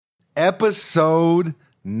Episode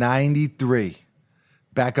 93.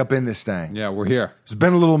 Back up in this thing. Yeah, we're here. It's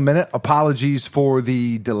been a little minute. Apologies for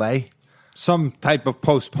the delay. Some type of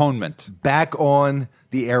postponement. Back on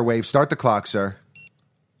the airwaves. Start the clock, sir.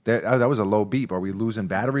 That was a low beep. Are we losing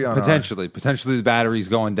battery on Potentially the battery's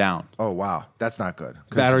going down. Oh, wow. That's not good.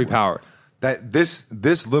 Battery powered. That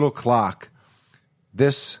this little clock,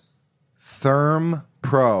 this Therm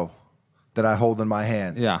Pro that I hold in my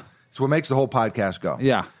hand. Yeah. It's what makes the whole podcast go.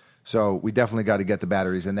 Yeah. So we definitely got to get the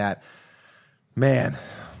batteries in that. Man,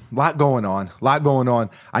 a lot going on.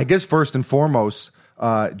 I guess first and foremost,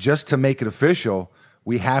 just to make it official,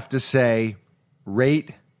 we have to say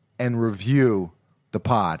rate and review the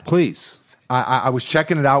pod. Please. I was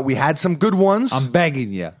checking it out. We had some good ones. I'm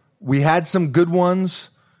begging you. We had some good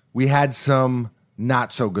ones. We had some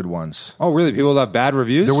not so good ones. Oh, really? People have bad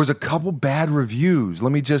reviews? There was a couple bad reviews.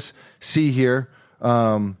 Let me just see here.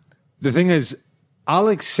 The thing is, I'll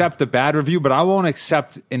accept a bad review, but I won't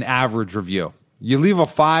accept an average review. You leave a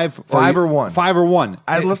 5 or 1. 5 or 1.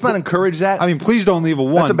 Let's not encourage that. I mean, please don't leave a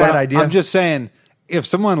 1. That's a bad idea. I'm just saying, if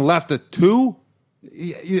someone left a 2,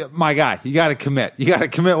 my guy, you got to commit. You got to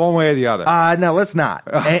commit one way or the other. No, let's not.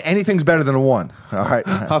 Anything's better than a 1. All right.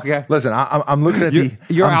 Okay. Listen, I'm looking at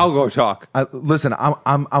your algo talk. Listen,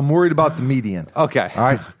 I'm worried about the median. Okay. All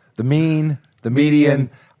right. The mean, the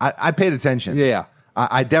median. I paid attention. Yeah.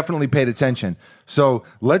 I definitely paid attention. So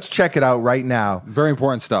let's check it out right now. Very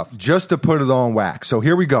important stuff. Just to put it on wax. So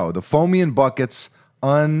here we go. The Foamy and Buckets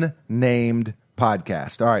unnamed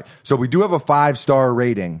podcast. All right. So we do have a 5-star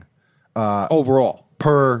rating. Overall.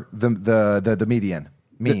 Per the median.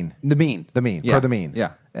 Mean. The mean. The mean. Yeah. Per the mean.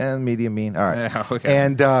 Yeah. And median mean. All right. Yeah, okay.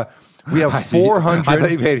 And we have 400. I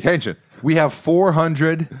thought you paid attention. We have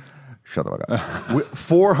 400. Shut the fuck up.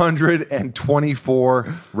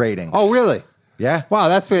 424 ratings. Oh, really? Yeah. Wow,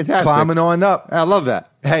 that's fantastic. Climbing on up. I love that.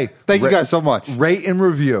 Hey. Thank you guys so much. Rate and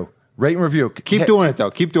review. Keep doing it, though.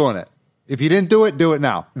 Keep doing it. If you didn't do it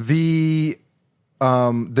now. The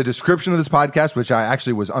description of this podcast, which I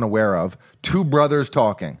actually was unaware of, 2 brothers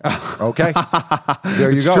talking. Okay? There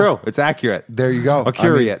you go. It's true. It's accurate. There you go.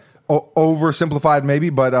 Accurate. Oversimplified maybe,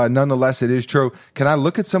 but nonetheless, it is true. Can I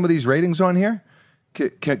look at some of these ratings on here?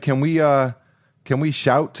 Can we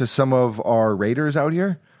shout to some of our raters out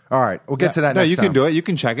here? All right, we'll get to that next time. No, you can do it. You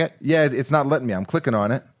can check it. Yeah, it's not letting me. I'm clicking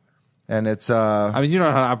on it, and it's... I mean, you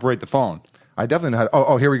know how to operate the phone. I definitely know how to...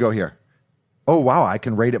 Oh, here we go here. Oh, wow, I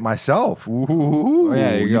can rate it myself. Ooh,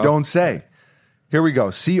 yeah, you don't say. Here we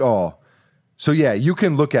go. See all. So, yeah, you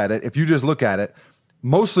can look at it. If you just look at it,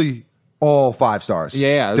 mostly all 5 stars.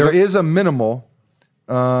 Yeah. There is a minimal,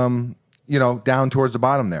 down towards the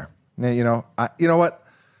bottom there. You know what?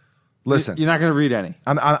 Listen. You're not going to read any.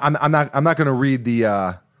 I'm not going to read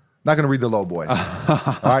the... Not going to read the low boys.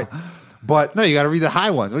 All right. But no, you got to read the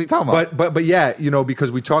high ones. What are you talking about? But yeah,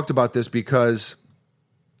 because we talked about this because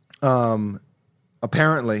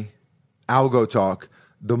apparently Algo Talk,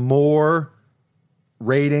 the more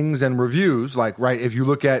ratings and reviews, like if you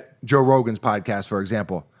look at Joe Rogan's podcast, for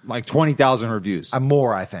example, like 20,000 reviews.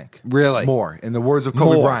 More, I think. Really? More. In the words of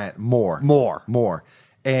Kobe Bryant, more.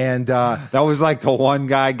 And that was like the one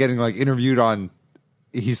guy getting like interviewed on,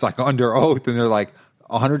 he's like under oath, and they're like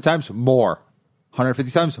 100 times more,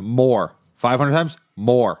 150 times more, 500 times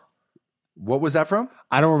more. What was that from?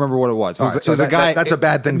 I don't remember what it was. It was a guy. That's a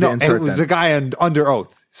bad thing to insert. It was a guy under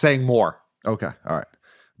oath saying more. Okay, all right.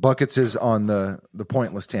 Buckets is on the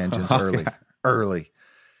pointless tangents early.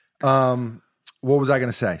 What was I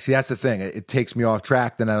going to say? See, that's the thing. It takes me off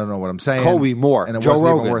track. Then I don't know what I'm saying. Kobe Moore. And it Joe wasn't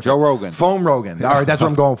even Rogan. worth Joe it. Rogan. Foam Rogan. All right, that's what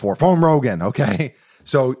I'm going for. Foam Rogan. Okay.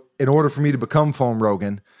 So in order for me to become Foam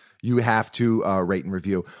Rogan, you have to rate and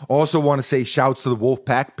review. Also want to say shouts to the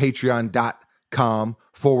Wolfpack, patreon.com/Mr.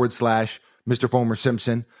 Foamer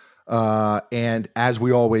Simpson. And as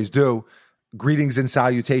we always do, greetings and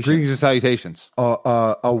salutations.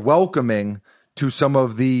 A welcoming to some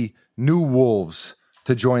of the new wolves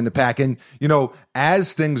to join the pack. And,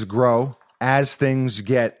 as things grow, as things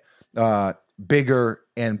get bigger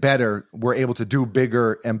and better, we're able to do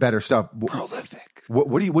bigger and better stuff. Prolific.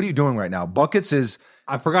 What are you doing right now? Buckets is...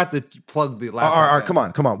 I forgot to plug the laptop. All right, come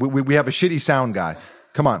on. We have a shitty sound guy.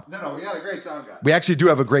 Come on. No, we got a great sound guy. We actually do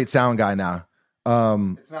have a great sound guy now.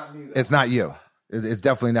 It's not me, though. It's not you. It's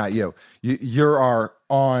definitely not you. You're our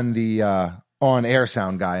on-air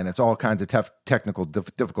sound guy, and it's all kinds of technical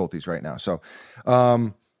difficulties right now. So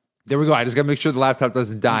there we go. I just got to make sure the laptop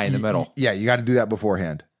doesn't die in the middle. Yeah, you got to do that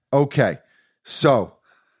beforehand. Okay, so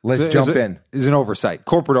let's jump in. It's an oversight,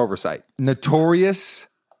 corporate oversight. Notorious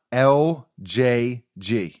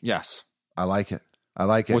LJG. Yes. I like it.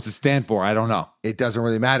 What's it stand for? I don't know. It doesn't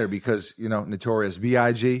really matter because, Notorious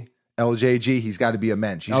B.I.G., LJG, he's got to be a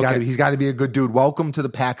mensch. He's got to be a good dude. Welcome to the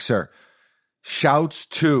pack, sir. Shouts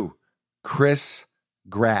to Chris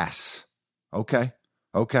Grass. Okay.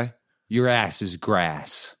 Your ass is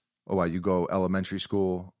grass. Oh, wow, you go elementary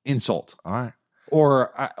school. Insult. All right.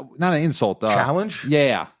 Or not an insult. Challenge?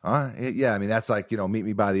 Yeah. All right. Yeah, I mean, that's like, meet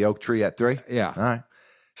me by the oak tree at 3. Yeah. All right.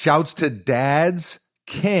 Shouts to dads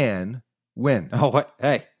can win. Oh, what?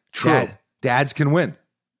 Hey, true. Dads can win.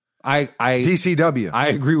 I DCW. I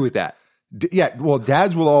agree with that. Yeah, well,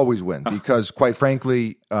 dads will always win because, quite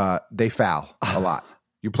frankly, they foul a lot.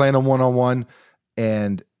 You're playing them one-on-one,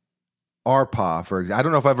 and Arpa, for example, I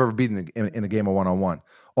don't know if I've ever beaten in a game of one-on-one.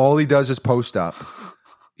 All he does is post up.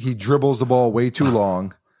 He dribbles the ball way too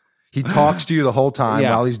long. He talks to you the whole time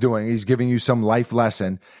while he's giving you some life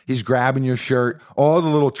lesson. He's grabbing your shirt, all the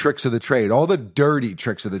little tricks of the trade, all the dirty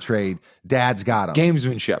tricks of the trade. Dad's got them.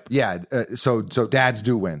 Gamesmanship. Yeah. So dads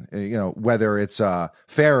do win, whether it's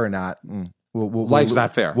fair or not. Life's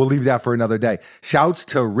not fair. We'll leave that for another day. Shouts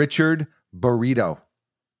to Richard Burrito,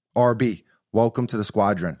 RB. Welcome to the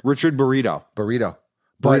squadron. Richard Burrito. Burrito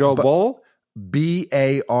Bowl?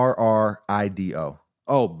 BARRIDO.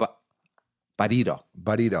 Oh,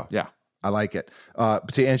 Burrito. Yeah. I like it.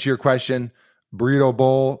 To answer your question, burrito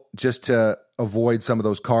bowl, just to avoid some of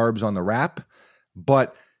those carbs on the wrap.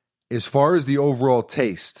 But as far as the overall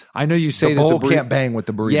taste, I know you say the that bowl can't bang with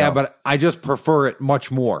the burrito. Yeah, but I just prefer it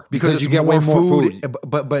much more because you get way more food.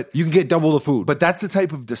 But you can get double the food. But that's the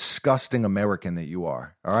type of disgusting American that you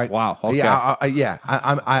are. All right. Wow. Okay. Yeah.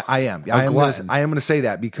 I am. I am going to say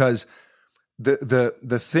that because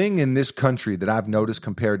the thing in this country that I've noticed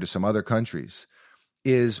compared to some other countries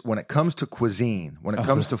is when it comes to cuisine, when it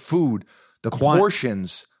comes to food, the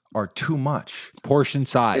portions are too much. Portion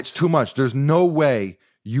size. It's too much. There's no way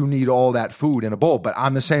you need all that food in a bowl. But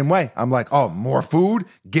I'm the same way. I'm like, oh, more food?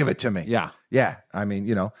 Give it to me. Yeah. Yeah. I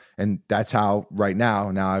mean, and that's how right now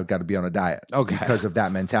I've got to be on a diet. Okay. Because of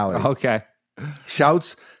that mentality. Okay.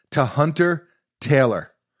 Shouts to Hunter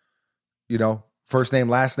Taylor. First name,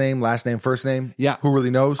 last name, first name. Yeah. Who really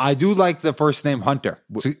knows? I do like the first name Hunter.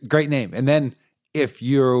 It's a great name. And then if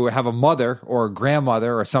you have a mother or a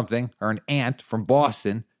grandmother or something or an aunt from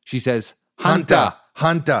Boston, she says Hunter.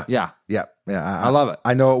 Yeah. I love it.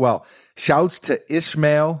 I know it well. Shouts to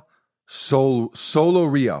Ishmael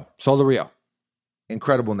Solorio.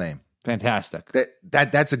 Incredible name. Fantastic.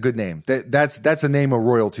 That's a good name. That's a name of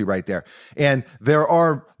royalty right there. And there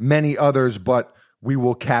are many others, but we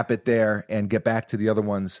will cap it there and get back to the other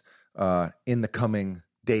ones in the coming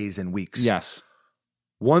days and weeks. Yes.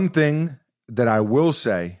 One thing that I will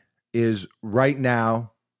say is right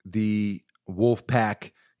now the Wolf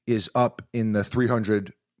Pack is up in the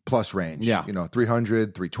 300 plus range. Yeah.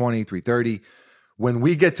 300, 320, 330. When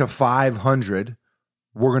we get to 500,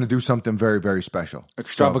 we're going to do something very, very special.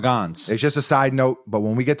 Extravagance. So it's just a side note, but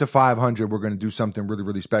when we get to 500, we're going to do something really,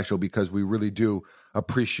 really special because we really do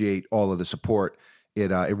appreciate all of the support. It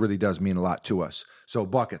really does mean a lot to us. So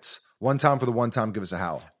Buckets, one time for the one time, give us a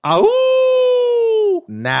howl. Ow!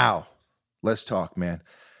 Now, let's talk, man.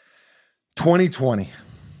 2020.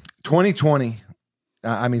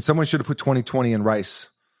 I mean, someone should have put 2020 in rice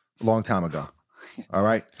a long time ago. All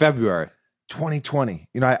right? February. 2020.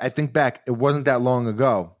 I think back, it wasn't that long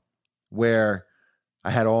ago where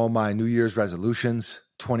I had all my New Year's resolutions.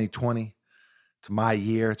 2020. It's my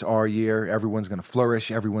year. It's our year. Everyone's going to flourish.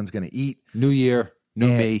 Everyone's going to eat. New year.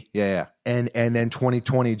 New me. Yeah. And then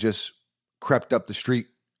 2020 just crept up the street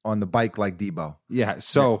on the bike like Debo. Yeah.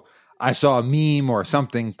 So I saw a meme or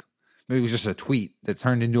something. Maybe it was just a tweet that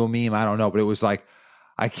turned into a meme. I don't know. But it was like,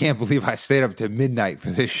 I can't believe I stayed up to midnight for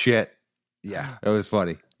this shit. Yeah. It was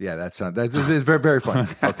funny. Yeah, that's very, very funny.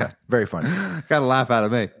 Okay. Very funny. Got a laugh out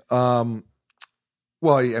of me.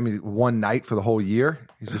 Well, I mean, one night for the whole year.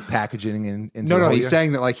 He's just packaging into No, he's year.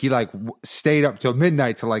 saying that he stayed up till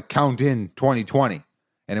midnight to count in 2020,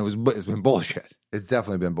 and it's been bullshit. It's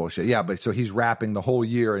definitely been bullshit. Yeah, but so he's wrapping the whole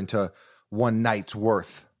year into one night's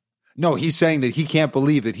worth. No, he's saying that he can't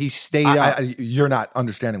believe that he stayed up. You're not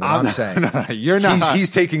understanding what I'm saying. No, you're not. He's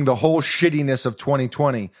taking the whole shittiness of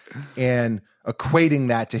 2020 and equating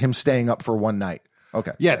that to him staying up for one night.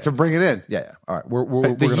 Okay. Yeah, to bring it in. Yeah. All right.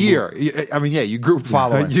 We're the year. I mean, yeah, you group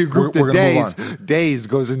following. You group the days. Days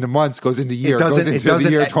goes into months, goes into year, goes into the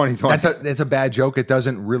year 2020. That's a bad joke. It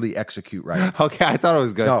doesn't really execute right. Okay, I thought it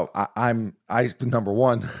was good. No, I number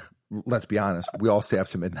one. Let's be honest. We all stay up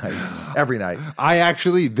to midnight every night. I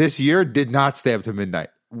actually this year did not stay up to midnight.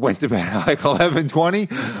 Went to bed at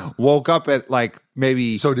 11:20. Woke up at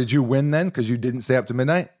maybe. So did you win then? Because you didn't stay up to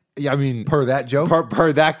midnight. Yeah, I mean, per that joke,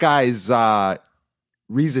 per that guy's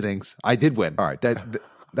reasonings, I did win. All right,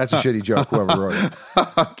 That's a shitty joke, whoever wrote it.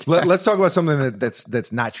 Okay. Let's talk about something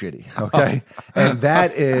that's not shitty, okay? And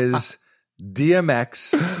that is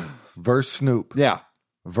DMX versus Snoop. Yeah.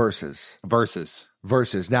 Versus.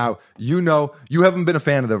 Now, you haven't been a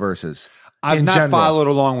fan of the verses. I've not followed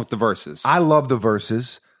along with the verses. I love the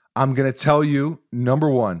verses. I'm going to tell you, number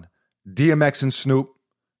one, DMX and Snoop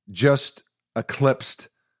just eclipsed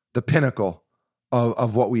the pinnacle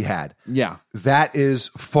of what we had. Yeah. That is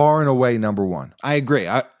far and away number one. I agree.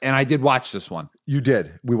 And I did watch this one. You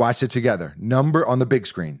did. We watched it together. On the big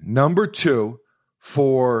screen. Number two,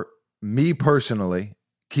 for me personally,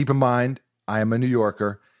 keep in mind, I am a New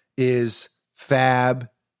Yorker, is Fab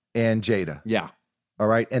and Jada. Yeah. All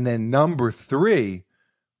right. And then number three,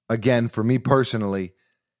 again, for me personally,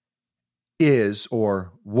 is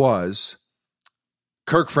or was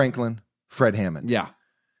Kirk Franklin, Fred Hammond. Yeah.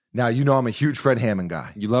 Now, I'm a huge Fred Hammond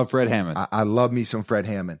guy. You love Fred Hammond. I love me some Fred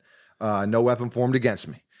Hammond. No weapon formed against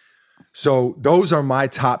me. So those are my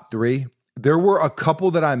top three. There were a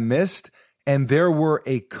couple that I missed, and there were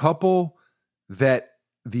a couple that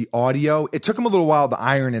the audio, it took them a little while to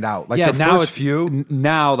iron it out. Like the first few.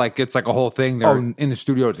 Now, like, it's like a whole thing. They're in the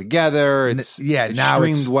studio together. It's now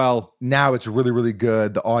streamed well. Now it's really, really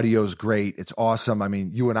good. The audio's great. It's awesome. I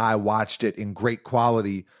mean, you and I watched it in great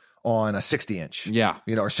quality on a 60-inch. Yeah.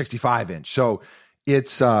 Or 65-inch. So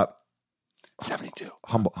it's 72.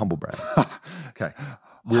 Humble brag. Okay.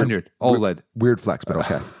 100 OLED. Weird flex, but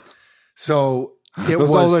okay. So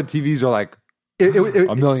those OLED TVs are like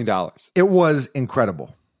 $1 million. It was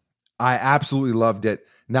incredible. I absolutely loved it.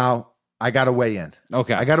 Now, I got to weigh in.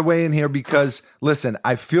 Okay. I got to weigh in here because, listen,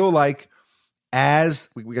 I feel like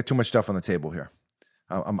we got too much stuff on the table here.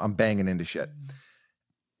 I'm banging into shit.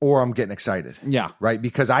 Or I'm getting excited. Yeah. Right?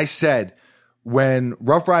 Because I said when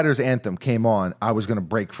Rough Riders Anthem came on, I was going to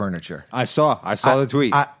break furniture. I saw the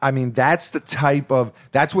tweet. I mean, that's what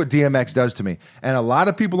DMX does to me. And a lot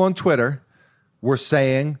of people on Twitter were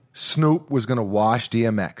saying Snoop was going to wash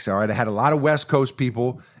DMX. All right. I had a lot of West Coast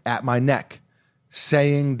people at my neck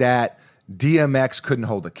saying that DMX couldn't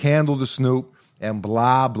hold a candle to Snoop and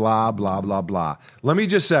blah, blah, blah, blah, blah. Let me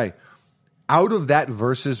just say, out of that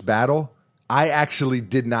versus battle, I actually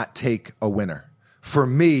did not take a winner. For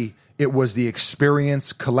me, it was the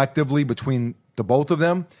experience collectively between the both of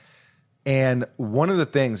them. And one of the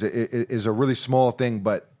things is a really small thing,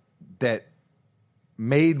 but that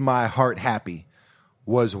made my heart happy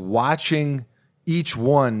was watching each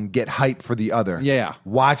one get hype for the other. Yeah.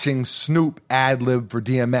 Watching Snoop ad-lib for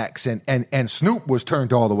DMX, and Snoop was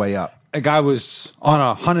turned all the way up. A guy was on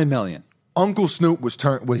 100 million. Uncle Snoop was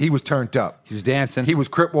turned. Well, he was turned up. He was dancing. He was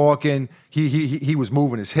crip walking. He was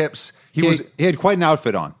moving his hips. He had quite an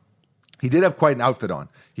outfit on. He did have quite an outfit on.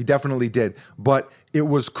 He definitely did. But it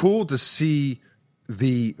was cool to see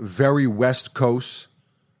the very West Coast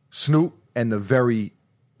Snoop and the very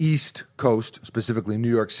East Coast, specifically New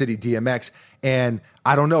York City DMX. And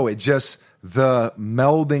I don't know, it just the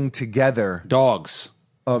melding together dogs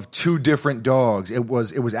of two different dogs. It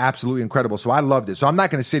was absolutely incredible. So I loved it. So I'm not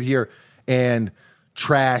going to sit here and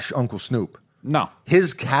trash Uncle Snoop. No.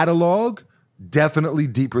 His catalog definitely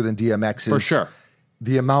deeper than DMX's. For sure.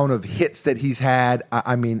 The amount of hits that he's had,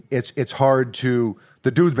 I mean, it's hard to, the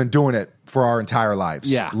dude's been doing it for our entire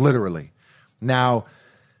lives. Yeah. Literally. Now,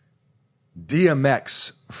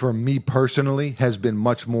 DMX, for me personally, has been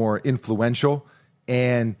much more influential,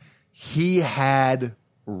 and he had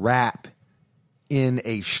rap in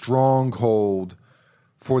a stronghold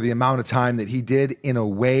for the amount of time that he did in a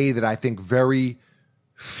way that I think very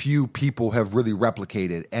few people have really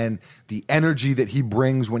replicated. And the energy that he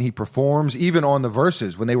brings when he performs, even on the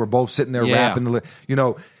verses, when they were both sitting there rapping,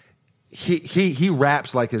 he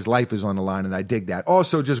raps like his life is on the line, and I dig that.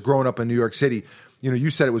 Also, just growing up in New York City,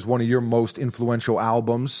 you said it was one of your most influential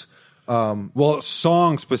albums. Well,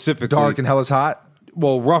 song specifically. Dark and Hell is Hot.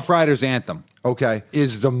 Well, Rough Riders Anthem. Okay.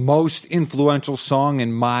 Is the most influential song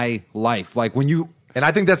in my life. Like when you... And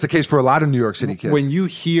I think that's the case for a lot of New York City kids. When you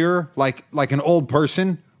hear, like an old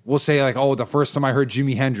person will say, like, oh, the first time I heard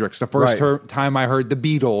Jimi Hendrix, the first time I heard the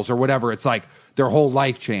Beatles or whatever, it's like their whole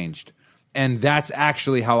life changed. And that's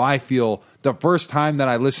actually how I feel. The first time that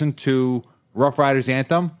I listened to Rough Riders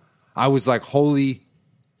Anthem, I was like, holy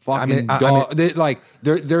fucking dog.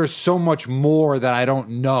 There's so much more that I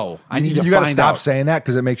don't know. I need to find out. You got to stop saying that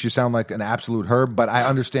because it makes you sound like an absolute herb, but I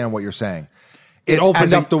understand what you're saying. It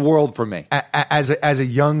opened up the world for me. As a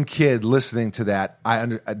young kid listening to that,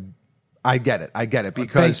 I get it. I get it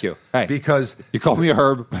because thank you. Hey, because you called me a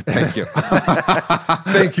herb. Thank you.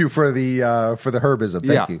 Thank you for the herbism.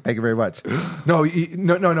 Thank you very much.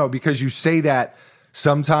 No, because you say that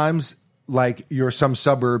sometimes. like you're some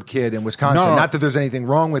suburb kid in Wisconsin. No. Not that there's anything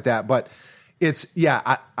wrong with that, but it's,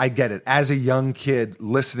 I get it. As a young kid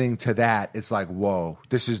listening to that, it's like, whoa,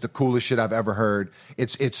 this is the coolest shit I've ever heard.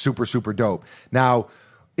 It's super, super dope. Now,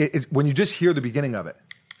 when you just hear the beginning of it,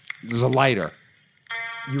 there's a lighter.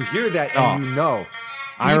 You hear that and you know.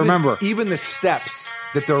 I remember. Even the steps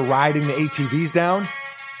that they're riding the ATVs down,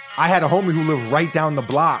 I had a homie who lived right down the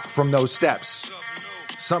block from those steps.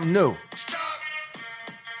 Something new.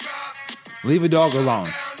 Leave a dog alone.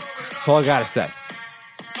 That's all I got to say.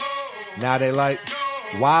 Now they like,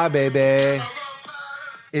 why, baby?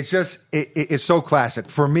 It's just, it's so classic.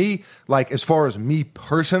 For me, like as far as me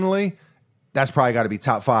personally, that's probably got to be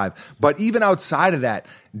top 5. But even outside of that,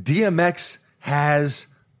 DMX has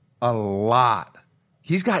a lot.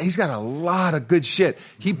 He's got a lot of good shit.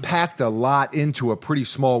 He packed a lot into a pretty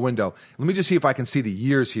small window. Let me just see if I can see the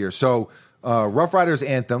years here. So, Rough Riders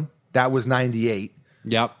Anthem, that was 98.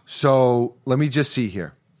 Yep. So let me just see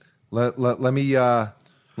here. Let me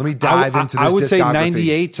dive into this. I would say discography.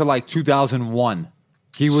 98 to like 2001.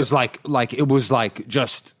 He was like it was like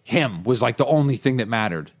just him was like the only thing that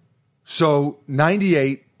mattered. So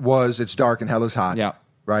 98 was It's Dark and Hell is Hot. Yeah.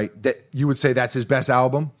 Right? That you would say that's his best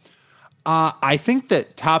album? I think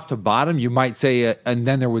that top to bottom, you might say, and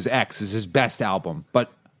then there was X is his best album,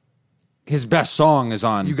 but his best song is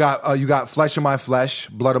on. You got Flesh of My Flesh,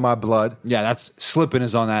 Blood of My Blood. Yeah, that's Slippin'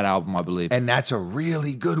 is on that album, I believe. And that's a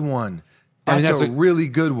really good one. That's a really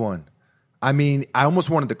good one. I mean, I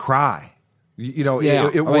almost wanted to cry. You know, yeah.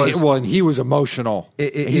 it was. Well, and he was emotional.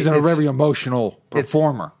 He's a very emotional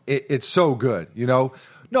performer. It's so good, you know?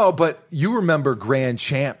 No, but you remember Grand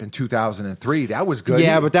Champ in 2003. That was good.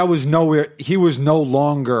 Yeah, but that was nowhere. He was no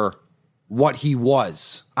longer what he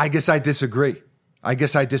was. I guess I disagree. I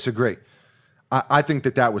think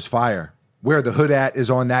that was fire. Where the Hood At is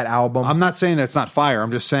on that album. I'm not saying that it's not fire.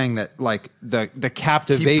 I'm just saying that like the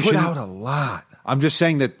captivation. He put out a lot. I'm just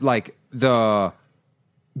saying that like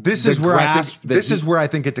This is where I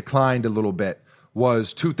think it declined a little bit.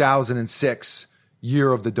 Was 2006,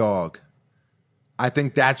 Year of the Dog. I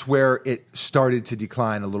think that's where it started to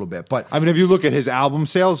decline a little bit. But I mean, if you look at his album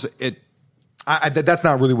sales, that's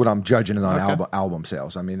not really what I'm judging it on album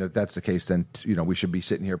sales. I mean, if that's the case, then we should be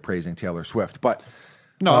sitting here praising Taylor Swift. But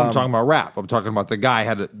no, I'm talking about rap. I'm talking about the guy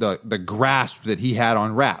had the grasp that he had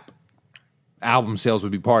on rap. Album sales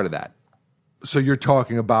would be part of that. So you're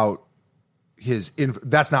talking about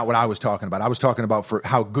that's not what I was talking about. I was talking about for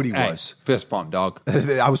how good he was. Fist bump, dog.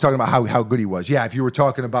 I was talking about how good he was. Yeah, if you were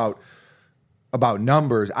talking about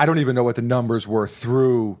numbers, I don't even know what the numbers were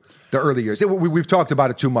through the early years. We've talked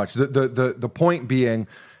about it too much. The point being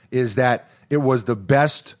is that it was the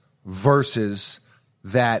best verses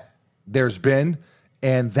that there's been,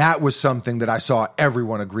 and that was something that I saw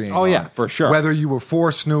everyone agreeing on. Oh, yeah, for sure. Whether you were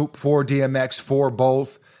for Snoop, for DMX, for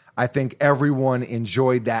both, I think everyone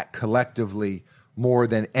enjoyed that collectively more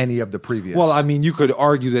than any of the previous. Well, I mean, you could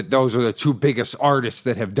argue that those are the two biggest artists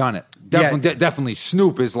that have done it. Definitely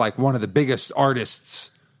Snoop is like one of the biggest artists.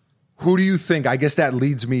 Who do you think? I guess that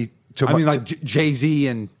leads me to... I mean, like Jay-Z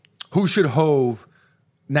and... Who should Hove,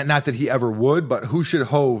 not that he ever would, but who should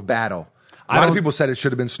Hove battle? A lot of people said it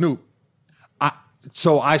should have been Snoop.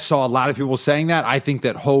 So I saw a lot of people saying that. I think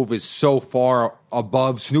that Hove is so far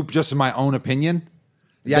above Snoop, just in my own opinion.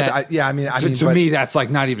 Yeah, to me, that's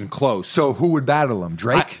like not even close. So who would battle him?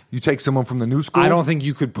 Drake? You take someone from the new school? I don't think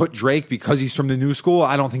you could put Drake because he's from the new school.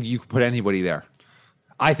 I don't think you could put anybody there.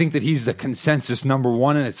 I think that he's the consensus number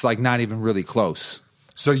one, and it's like not even really close.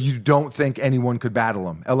 So you don't think anyone could battle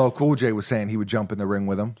him? LL Cool J was saying he would jump in the ring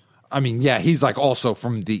with him. I mean, yeah, he's like also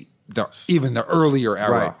from even the earlier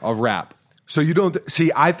era of rap. So you don't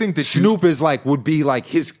see? I think that Snoop would be like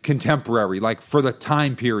his contemporary, like for the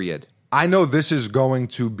time period. I know this is going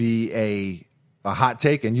to be a hot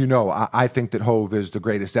take, and I think that Hove is the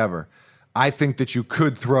greatest ever. I think that you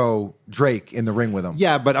could throw Drake in the ring with him.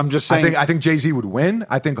 Yeah, but I'm just saying. I think Jay-Z would win.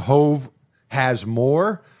 I think Hove has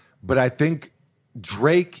more, but I think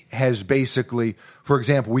Drake has basically, for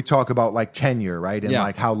example, we talk about like tenure, right? And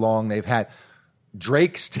like how long they've had.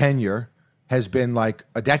 Drake's tenure has been like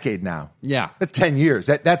a decade now. Yeah. That's 10 years.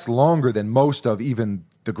 That's longer than most of even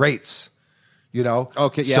the greats,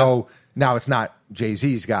 Okay, yeah. So now it's not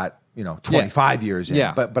Jay-Z's got, 25 years in.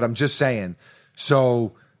 Yeah. But I'm just saying.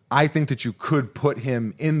 So I think that you could put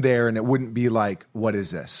him in there and it wouldn't be like, what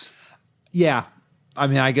is this? Yeah. I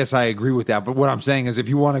mean, I guess I agree with that. But what I'm saying is if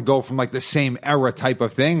you want to go from like the same era type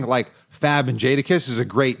of thing, like Fab and Jadakiss is a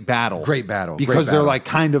great battle. Great battle. Because they're like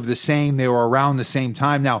kind of the same. They were around the same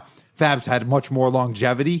time. Now, Fab's had much more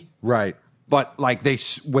longevity. Right. but like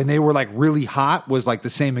when they were like really hot was like the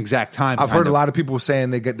same exact time. I've heard a lot of people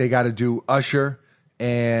saying they got to do Usher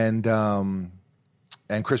and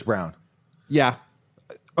Chris Brown. Yeah.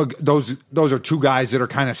 Those are two guys that are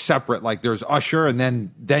kind of separate. Like there's Usher, and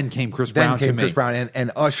then came Chris Brown. Chris Brown,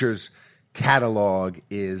 and Usher's catalog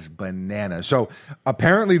is bananas. So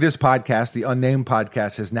apparently, this podcast, the Unnamed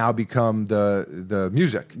Podcast, has now become the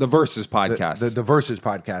music, the Versus podcast, the Versus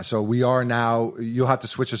podcast. So we are now. You'll have to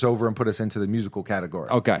switch us over and put us into the musical category.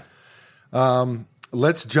 Okay.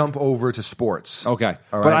 Let's jump over to sports. Okay,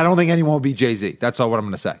 but I don't think anyone will be Jay-Z. That's all what I'm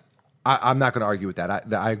going to say. I'm not going to argue with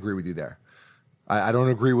that. I agree with you there. I don't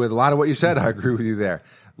agree with a lot of what you said. I agree with you there.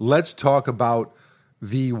 Let's talk about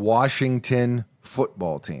the Washington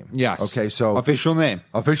football team. Yes. Okay. So official name.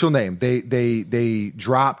 They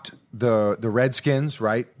dropped the Redskins,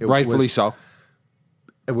 right? Rightfully so.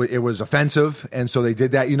 It was offensive, and so they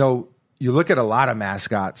did that. You know, you look at a lot of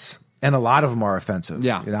mascots, and a lot of them are offensive.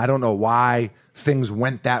 Yeah. You know, I don't know why things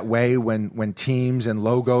went that way when teams and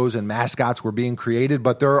logos and mascots were being created,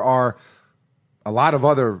 but there are a lot of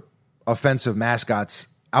other offensive mascots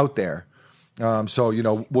out there. So, you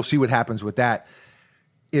know, we'll see what happens with that.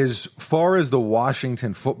 As far as the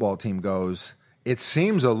Washington football team goes, it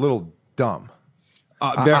seems a little dumb.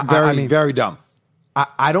 Very dumb.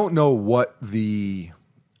 I don't know what the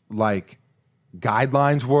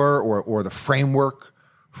guidelines were or the framework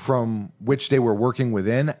from which they were working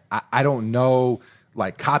within. I don't know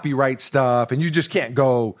copyright stuff, and you just can't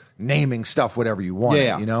go naming stuff whatever you want.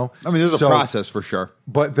 Yeah. You know, I mean, there's a process for sure.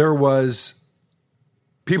 But there was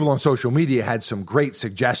people on social media had some great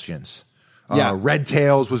suggestions. Yeah, Red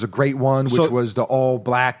Tails was a great one, which was the all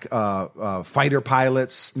black fighter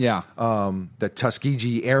pilots. Yeah, the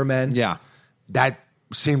Tuskegee Airmen. Yeah, that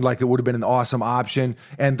seemed like it would have been an awesome option.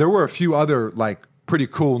 And there were a few other pretty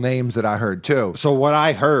cool names that I heard too. So what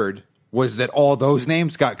I heard was that all those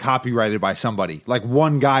names got copyrighted by somebody. Like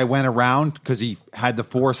one guy went around because he had the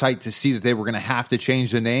foresight to see that they were going to have to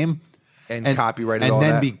change the name and copyrighted all that.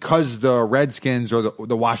 And then that. because the Redskins or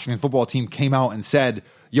the Washington football team came out and said,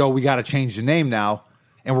 yo, we got to change the name now,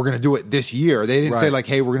 and we're going to do it this year. They didn't say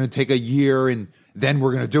hey, we're going to take a year and then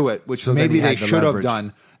we're going to do it, which so maybe they should have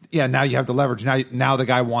done. Yeah, now you have the leverage. Now the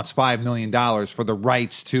guy wants $5 million for the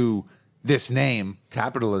rights to this name.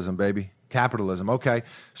 Capitalism, baby. Capitalism. Okay.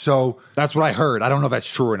 So that's what I heard. I don't know if that's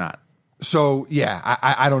true or not. So, yeah,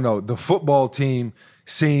 I don't know. The football team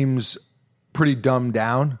seems pretty dumbed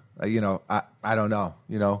down. I don't know.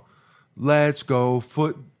 You know, let's go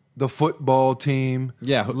the football team.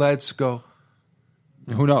 Yeah. Let's go.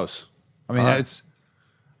 Who knows? I mean,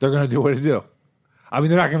 they're going to do what they do. I mean,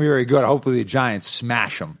 they're not going to be very good. Hopefully the Giants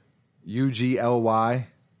smash them. UGLY,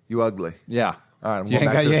 you ugly. Yeah. All right, you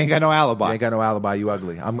ain't got no alibi. You ain't got no alibi, you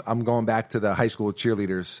ugly. I'm going back to the high school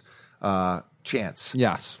cheerleaders chants.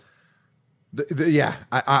 Yes.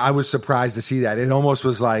 I was surprised to see that. It almost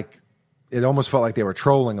felt like they were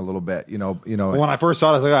trolling a little bit, you know. Well, when I first saw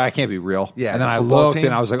it, I was like, oh, that can't be real. Yeah. And then I looked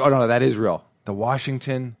and I was like, oh, no, that is real. The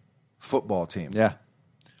Washington football team. Yeah.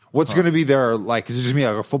 What's going to be their, is it just going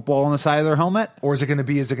to be a football on the side of their helmet? Or is it going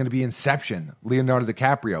to be Inception, Leonardo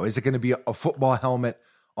DiCaprio? Is it going to be a football helmet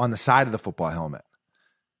on the side of the football helmet?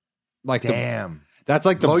 Damn.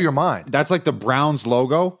 That's blow your mind. That's like the Browns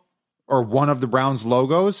logo, or one of the Browns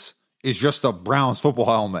logos is just a Browns football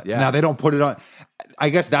helmet. Yeah. Now they don't put it on. I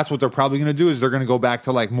guess that's what they're probably going to do is they're going to go back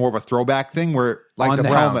to more of a throwback thing where on the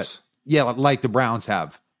helmet. Yeah, like the Browns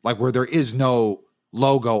have. Where there is no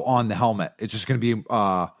logo on the helmet. It's just going to be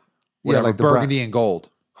burgundy and gold.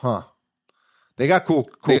 Huh. They got cool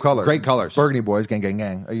colors. Great colors. Burgundy boys, gang, gang,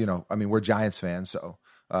 gang. We're Giants fans, so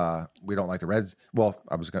we don't like the Reds. Well,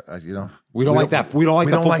 I was going we don't like that. We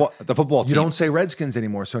don't like the football team. You don't say Redskins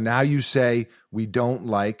anymore. So now you say we don't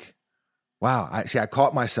like. Wow. I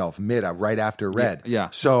caught myself right after Red. Yeah.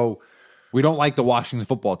 So we don't like the Washington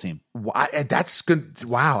football team. That's good.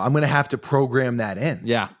 Wow. I'm going to have to program that in.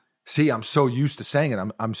 Yeah. See, I'm so used to saying it.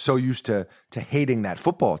 I'm so used to hating that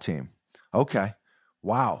football team. Okay.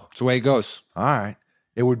 Wow. That's the way it goes. All right.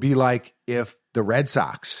 It would be like if the Red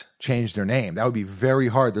Sox changed their name. That would be very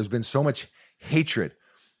hard. There's been so much hatred.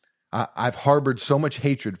 I've harbored so much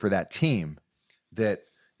hatred for that team that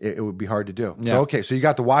it would be hard to do. Yeah. So, okay. So you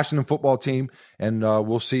got the Washington football team, and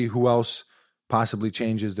we'll see who else possibly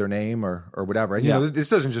changes their name or whatever. And, this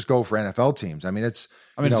doesn't just go for NFL teams. I mean, it's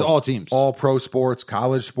all teams, all pro sports,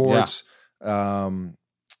 college sports, high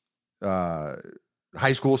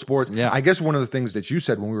school sports. Yeah. I guess one of the things that you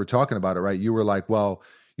said when we were talking about it, right? You were like, well,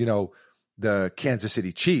 the Kansas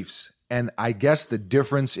City Chiefs. And I guess the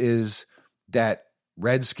difference is that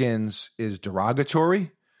Redskins is derogatory.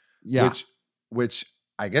 Yeah. Which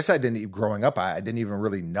I guess I didn't, growing up, I didn't even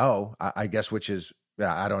really know, I guess, which is,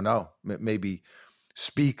 I don't know, maybe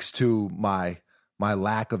speaks to my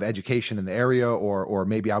lack of education in the area, or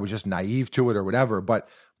maybe I was just naive to it or whatever. But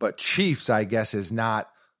Chiefs, I guess, is not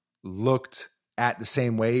looked at the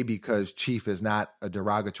same way because Chief is not a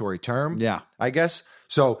derogatory term. Yeah, I guess.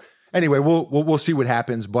 So anyway, we'll see what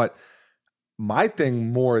happens. But my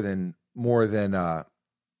thing more than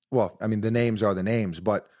well, I mean, the names are the names,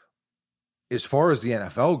 but as far as the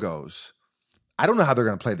NFL goes, I don't know how they're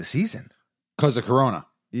going to play the season because of Corona,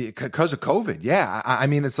 because of COVID. Yeah, I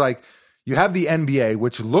mean, it's like you have the NBA,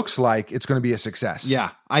 which looks like it's going to be a success. Yeah,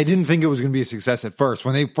 I didn't think it was going to be a success at first.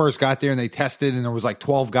 When they first got there and they tested and there was like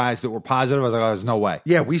 12 guys that were positive, I was like, oh, there's no way.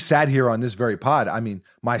 Yeah, we sat here on this very pod. I mean,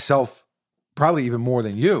 myself, probably even more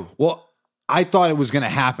than you. Well, I thought it was going to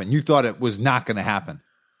happen. You thought it was not going to happen.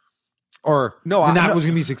 Or no, it was going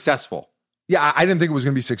to be successful. Yeah, I didn't think it was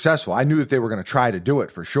going to be successful. I knew that they were going to try to do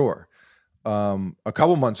it for sure. A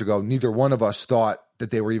couple months ago, neither one of us thought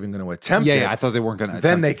that they were even going to attempt it. Yeah, I thought they weren't going to.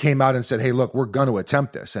 Then they came out and said, hey, look, we're going to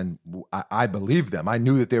attempt this. And I believed them. I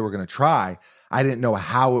knew that they were going to try. I didn't know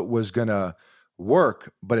how it was going to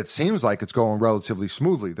work, but it seems like it's going relatively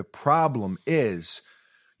smoothly. The problem is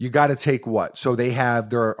you got to take what? So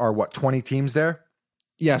there are what, 20 teams there?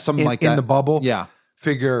 Yeah, something like that. In the bubble? Yeah.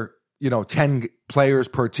 Figure, 10 players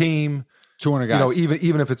per team. 200 guys.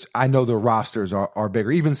 Even if it's, I know the rosters are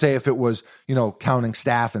bigger. Even say if it was, counting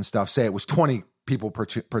staff and stuff, say it was 20 people per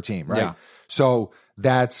team, right? Yeah. So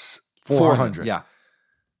that's 400. Yeah.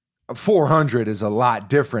 400 is a lot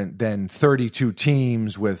different than 32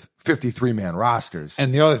 teams with 53-man rosters.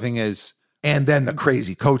 And the other thing is, and then the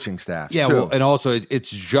crazy coaching staff. Yeah, too. well, and also it's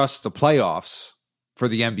just the playoffs for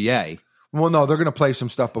the NBA. Well, no, they're going to play some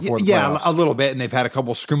stuff before the playoffs. Yeah, a little bit, and they've had a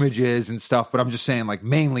couple scrimmages and stuff, but I'm just saying, like,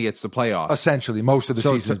 mainly it's the playoffs. Essentially, most of the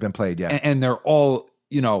season has been played, yeah. And they're all,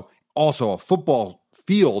 also a football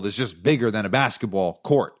field is just bigger than a basketball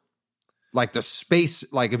court. Like the space,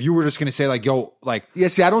 like if you were just going to say like, yo, like. Yeah,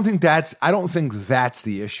 see, I don't think that's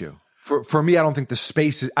the issue. For me, I don't think the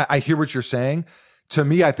space is, I hear what you're saying. To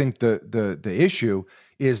me, I think the issue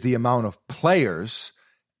is the amount of players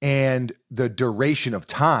and the duration of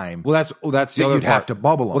time. Well, that's the other you'd part. Have to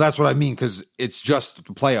bubble them. Well, that's what I mean, because it's just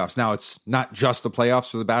the playoffs. Now, it's not just the playoffs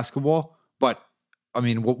for the basketball, but I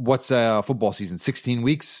mean, what's a football season? 16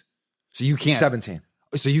 weeks? So you can't 17.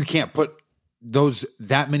 So you can't put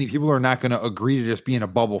that many people are not going to agree to just be in a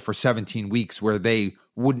bubble for 17 weeks where they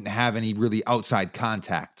wouldn't have any really outside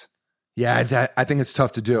contact. Yeah, I think it's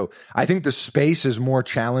tough to do. I think the space is more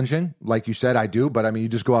challenging, like you said. I do, but I mean, you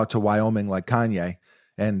just go out to Wyoming like Kanye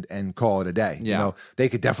and call it a day. Yeah. They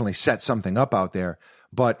could definitely set something up out there,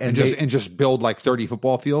 but and just build like 30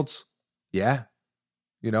 football fields. Yeah.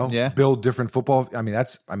 Build different football. I mean,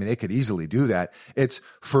 they could easily do that.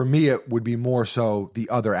 For me, it would be more so the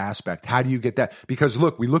other aspect. How do you get that? Because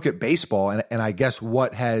look, we look at baseball and I guess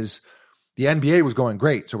the NBA was going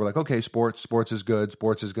great. So we're like, okay, sports is good.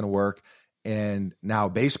 Sports is going to work. And now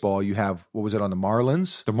baseball, you have, what was it on the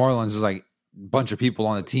Marlins? The Marlins is like a bunch of people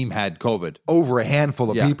on the team had COVID. Over a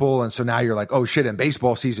handful of people. And so now you're like, oh shit, and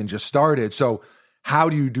baseball season just started. So how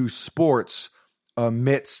do you do sports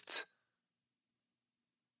amidst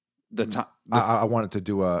the time? I wanted to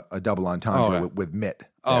do a double entendre with mitt.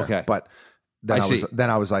 Oh, okay. But then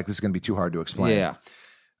I was like, this is going to be too hard to explain. Yeah.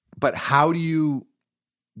 But how do you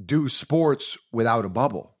do sports without a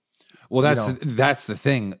bubble? Well, that's the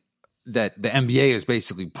thing that the NBA is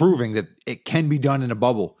basically proving that it can be done in a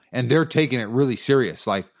bubble, and they're taking it really serious.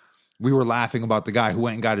 Like we were laughing about the guy who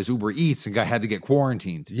went and got his Uber Eats and had to get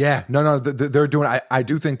quarantined. Yeah, no, they're doing. I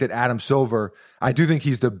do think that Adam Silver. I do think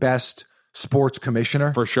he's the best sports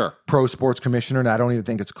commissioner for sure, pro sports commissioner, and I don't even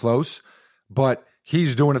think it's close. But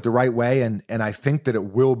he's doing it the right way, and I think that it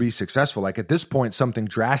will be successful. Like at this point, something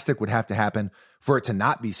drastic would have to happen for it to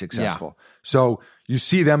not be successful. Yeah. So you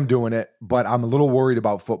see them doing it, but I'm a little worried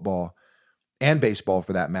about football and baseball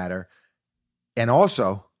for that matter. And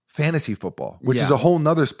also fantasy football, which is a whole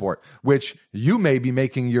nother sport, which you may be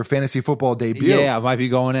making your fantasy football debut. Yeah, I might be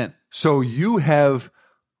going in. So you have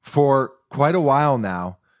for quite a while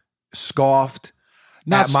now scoffed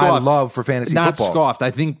at my love for fantasy football. Not scoffed. I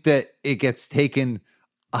think that it gets taken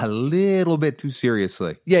a little bit too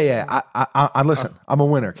seriously. Yeah. I listen. I'm a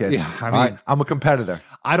winner, kid. Yeah, I mean, I'm a competitor.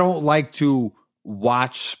 I don't like to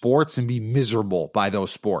watch sports and be miserable by those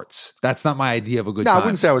sports. That's not my idea of a good time. No, I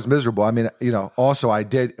wouldn't say I was miserable. I mean, also I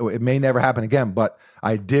did. It may never happen again, but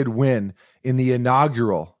I did win in the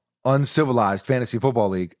inaugural uncivilized fantasy football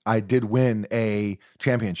league. I did win a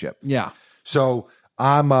championship. Yeah. So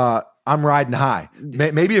I'm riding high.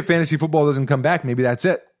 Maybe if fantasy football doesn't come back, maybe that's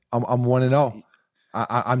it. I'm 1-0.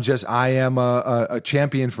 I am a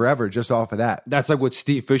champion forever just off of that. That's like what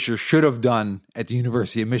Steve Fisher should have done at the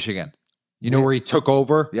University of Michigan. Where he took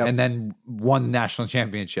over and then won the national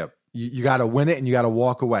championship. You got to win it and you got to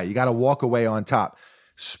walk away. You got to walk away on top.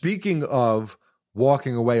 Speaking of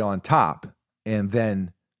walking away on top and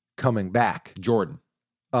then coming back, Jordan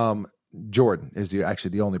is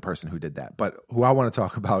actually the only person who did that. But who I want to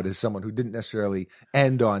talk about is someone who didn't necessarily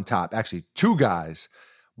end on top. Actually, two guys,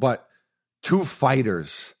 but two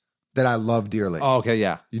fighters that I love dearly. Oh, okay,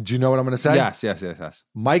 yeah. Do you know what I'm going to say? Yes.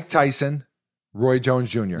 Mike Tyson, Roy Jones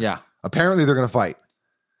Jr. Yeah. Apparently they're going to fight.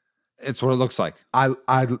 It's what it looks like.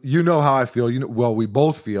 You know how I feel. We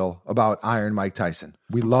both feel about Iron Mike Tyson.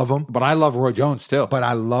 We love him, but I love Roy Jones too. But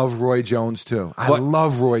I love Roy Jones too. I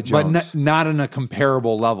love Roy Jones, but not in a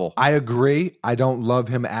comparable level. I agree. I don't love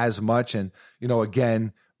him as much, and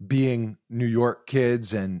again, being New York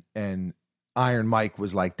kids and Iron Mike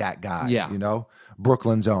was like that guy. Yeah,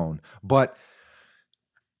 Brooklyn's own. But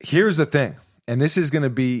here's the thing, and this is going to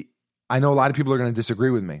be. I know a lot of people are going to disagree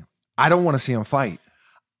with me. I don't want to see him fight.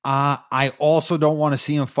 I also don't want to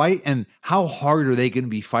see him fight. And how hard are they going to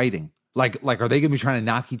be fighting? Like, are they going to be trying to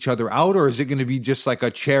knock each other out, or is it going to be just like a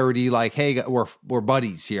charity? Like, hey, we're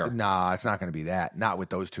buddies here. Nah, it's not going to be that. Not with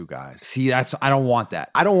those two guys. See, I don't want that.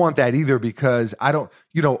 I don't want that either because I don't.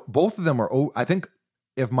 Both of them are. I think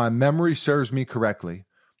if my memory serves me correctly,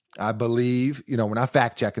 I believe. We're not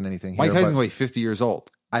fact checking anything here. Mike Tyson's like 50 years old.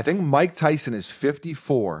 I think Mike Tyson is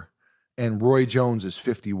 54 and Roy Jones is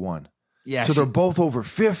 51. Yeah, so they're both over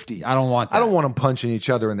 50. I don't want that. I don't want them punching each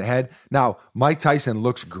other in the head. Now, Mike Tyson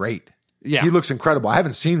looks great. Yeah. He looks incredible. I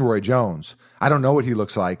haven't seen Roy Jones. I don't know what he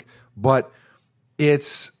looks like, but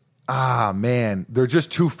it's, man, they're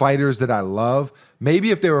just two fighters that I love.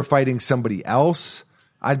 Maybe if they were fighting somebody else,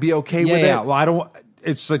 I'd be okay with it. Yeah, well,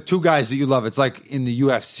 it's like two guys that you love. It's like in the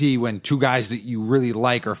UFC when two guys that you really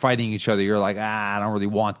like are fighting each other. You're like, I don't really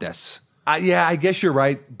want this. Yeah, I guess you're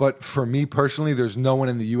right. But for me personally, there's no one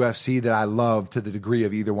in the UFC that I love to the degree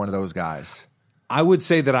of either one of those guys. I would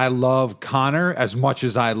say that I love Conor as much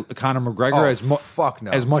as Conor McGregor fuck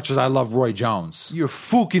no. as much as I love Roy Jones. You're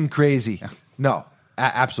fucking crazy. No,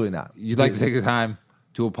 absolutely not. You'd like to take the time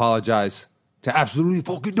to apologize to absolutely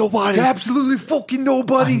fucking nobody. To absolutely fucking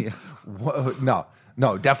nobody.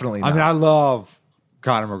 No, definitely not. I mean, I love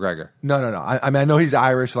Conor McGregor. No. I mean, I know he's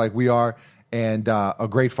Irish like we are. And a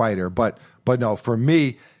great fighter, but no, for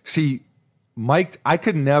me, see, Mike, I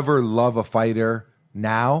could never love a fighter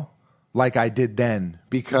now like I did then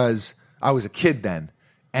because I was a kid then,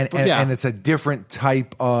 and it's a different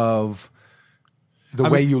type of the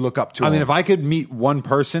way you look up to him. I mean, if I could meet one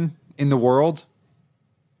person in the world,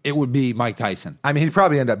 it would be Mike Tyson. I mean, he'd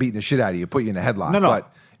probably end up beating the shit out of you, put you in a headlock. No,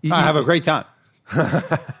 but I have a great time.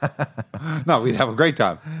 No, we'd have a great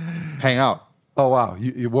time, hang out. Oh, wow.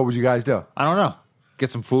 What would you guys do? I don't know. Get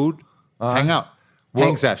some food, hang out,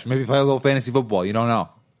 hang sesh, maybe play a little fantasy football. You don't know.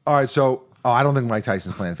 All right, so I don't think Mike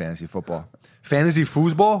Tyson's playing fantasy football. Fantasy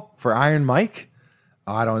foosball for Iron Mike?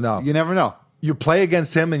 I don't know. You never know. You play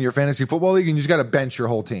against him in your fantasy football league, and you just got to bench your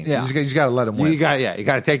whole team. Yeah. You just got to let him win. You got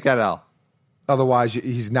to take that L. Otherwise,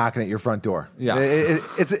 he's knocking at your front door. Yeah,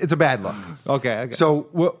 it's a bad look. Okay. So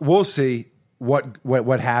we'll see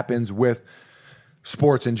what happens with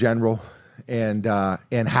sports in general.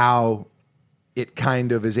 And how it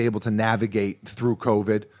kind of is able to navigate through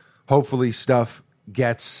COVID. Hopefully stuff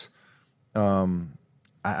gets, I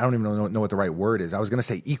don't even know what the right word is. I was going to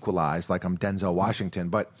say equalized, like I'm Denzel Washington,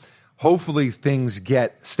 but hopefully things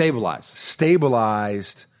get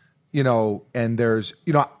stabilized, and there's,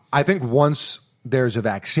 I think once there's a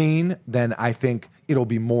vaccine, then I think it'll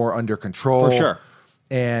be more under control. For sure.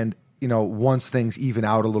 And once things even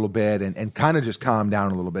out a little bit and kind of just calm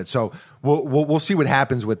down a little bit. So we'll see what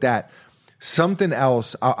happens with that. Something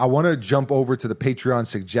else, I want to jump over to the Patreon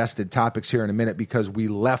suggested topics here in a minute because we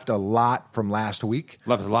left a lot from last week.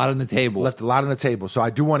 Left a lot on the table. So I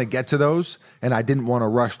do want to get to those, and I didn't want to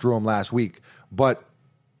rush through them last week. But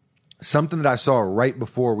something that I saw right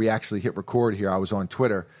before we actually hit record here, I was on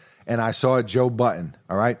Twitter, and I saw Joe Button,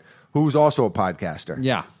 all right, who's also a podcaster.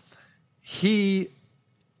 Yeah. He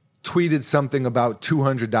tweeted something about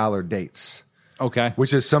 $200 dates. Okay.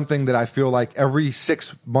 Which is something that I feel like every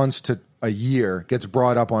 6 months to a year gets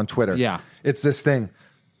brought up on Twitter. Yeah. It's this thing,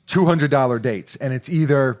 $200 dates. And it's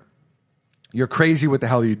either you're crazy, what the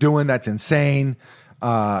hell are you doing? That's insane.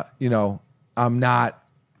 I'm not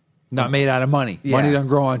made out of money. Yeah. Money doesn't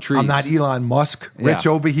grow on trees. I'm not Elon Musk, rich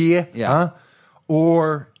over here. Yeah. Huh?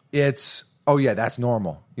 Or it's, that's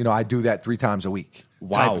normal. I do that 3 times a week.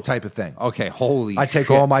 Wow. Type of thing. Okay, holy I take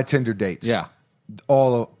shit. all my Tinder dates. Yeah.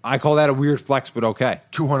 I call that a weird flex, but okay.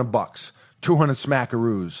 $200. 200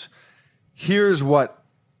 smackaroos. Here's what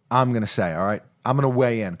I'm going to say, all right? I'm going to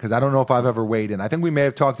weigh in because I don't know if I've ever weighed in. I think we may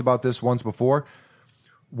have talked about this once before.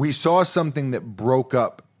 We saw something that broke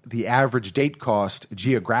up the average date cost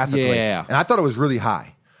geographically. Yeah. And I thought it was really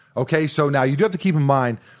high. Okay, so now you do have to keep in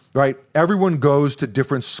mind, right? Everyone goes to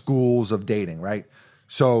different schools of dating, right?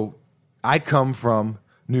 So I come from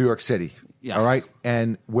New York City, yes. All right?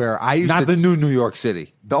 And where I used Not the new New York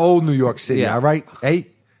City. The old New York City, Yeah. all right? Hey?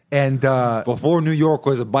 And before New York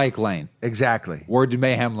was a bike lane. Exactly. Word to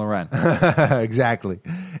Mayhem Loren. Exactly.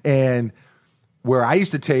 And where I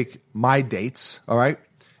used to take my dates, all right?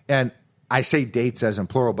 And I say dates as in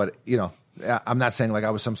plural, but you know, I'm not saying like I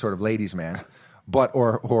was some sort of ladies' man, but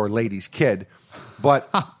or ladies' kid. But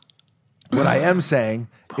what I am saying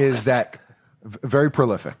is that very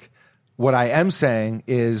prolific. What I am saying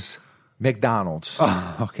is McDonald's.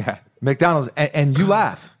 Oh, okay. McDonald's, and you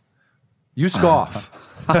laugh. You scoff.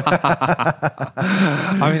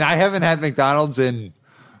 I mean, I haven't had McDonald's in,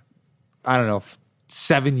 I don't know,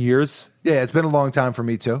 7 years. Yeah, it's been a long time for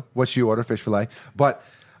me too. What's you order? Fish fillet. But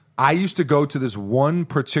I used to go to this one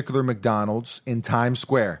particular McDonald's in Times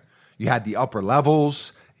Square. You had the upper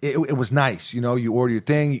levels. It was nice. You know, you order your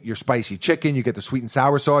thing, your spicy chicken, you get the sweet and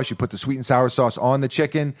sour sauce, you put the sweet and sour sauce on the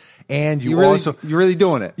chicken, and you're really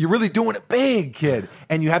doing it. You're really doing it big, kid.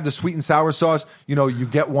 And you have the sweet and sour sauce. You know, you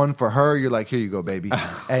get one for her. You're like, here you go, baby.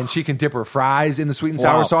 And she can dip her fries in the sweet and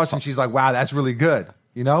sour sauce, and she's like, wow, that's really good.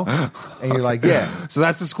 You know? And you're like, yeah. So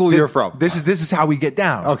that's the school you're from. This is how we get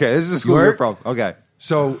down. Okay, this is the school you're from. Okay.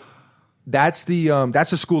 So that's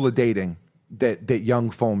the school of dating that young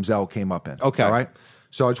Foam Zell came up in. Okay. All right.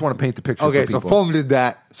 So I just want to paint the picture. Okay, for so people. Foam did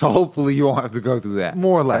that. So hopefully you won't have to go through that.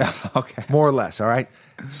 More or less. Okay. More or less. All right.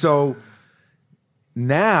 So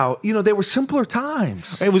now, you know, there were simpler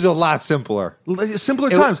times. It was a lot simpler. Simpler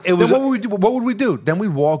times. It was. Then what would we do? What would we do? Then we'd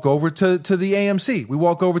walk over to the AMC. We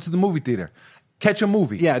walk over to the movie theater, catch a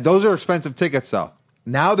movie. Yeah, those are expensive tickets, though.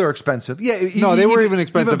 Now they're expensive. Yeah. No, they were even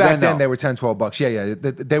expensive even back then. though. They were $10-12. Yeah.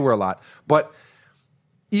 They were a lot. But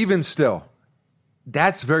even still,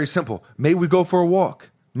 that's very simple. Maybe we go for a walk.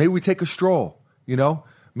 Maybe we take a stroll, you know?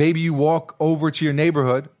 Maybe you walk over to your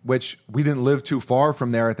neighborhood, which we didn't live too far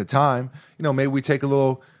from there at the time. You know, maybe we take a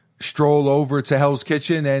little stroll over to Hell's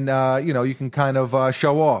Kitchen and, you know, you can kind of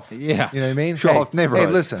show off. Yeah. You know what I mean? Show off neighborhood.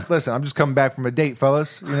 Hey, listen, I'm just coming back from a date,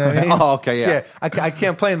 fellas. You know what I mean? Oh, okay, yeah. Yeah, I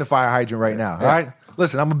can't play in the fire hydrant right now, all right?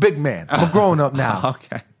 Listen, I'm a big man. I'm a grown up now.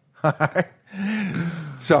 Okay. All right?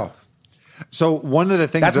 So one of the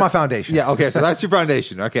things... That's my foundation. Yeah, okay, so that's your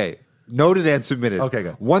foundation. Okay. Noted and submitted. Okay,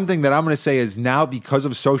 good. One thing that I'm going to say is now because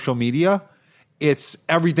of social media,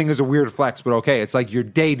 everything is a weird flex, but okay, it's like your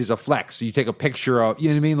date is a flex. So you take a picture of, you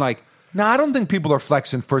know what I mean? Like, no, I don't think people are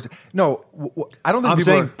flexing first. No, I don't think I'm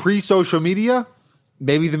people saying are. pre-social media,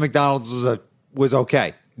 maybe the McDonald's was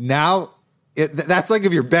okay. Now, that's like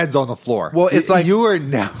if your bed's on the floor. Well, it's like you are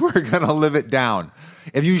never going to live it down.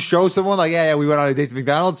 If you show someone like, yeah, we went on a date to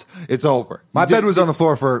McDonald's, it's over. My bed was on the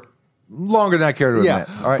floor for longer than I care to admit.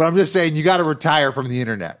 All right? But I'm just saying you got to retire from the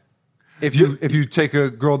internet. If you take a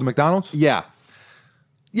girl to McDonald's, Yeah,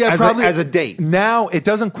 probably as a date. Now it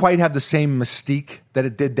doesn't quite have the same mystique that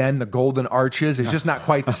it did then. The golden arches, it's just not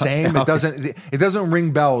quite the same. Okay. It doesn't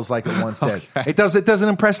ring bells like it once did. It doesn't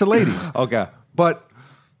impress the ladies. Okay, but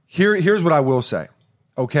here's what I will say.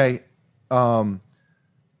 Okay,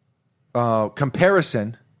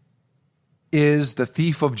 comparison is the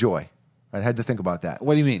thief of joy. I had to think about that.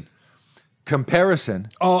 what do you mean? Comparison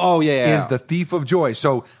Yeah. is the thief of joy.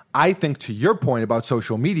 So I think to your point about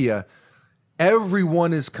social media,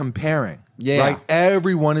 everyone is comparing. Yeah. Right?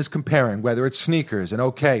 Everyone is comparing, whether it's sneakers and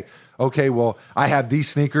okay, well, I have these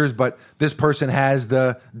sneakers, but this person has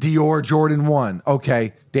the Dior Jordan 1.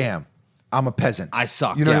 Okay, damn. I'm a peasant. I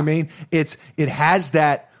suck. You know yeah. what I mean?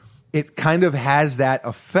 It kind of has that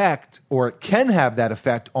effect, or it can have that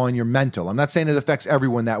effect on your mental. I'm not saying it affects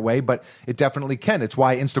everyone that way, but it definitely can. It's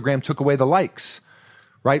why Instagram took away the likes,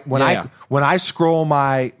 right? When I scroll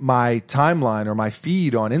my timeline or my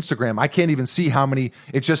feed on Instagram, I can't even see how many.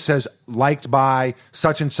 It just says liked by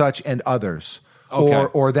such and such and others, okay.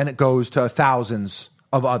 or then it goes to thousands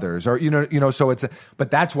of others, or you know. So but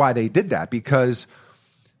that's why they did that, because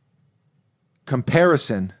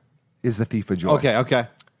comparison is the thief of joy. Okay.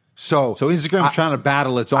 So Instagram's trying to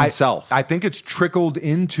battle its own self. I think it's trickled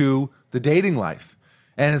into the dating life.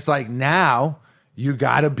 And it's like, now you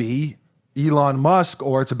got to be Elon Musk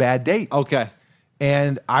or it's a bad date. Okay.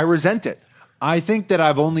 And I resent it. I think that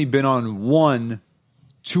I've only been on one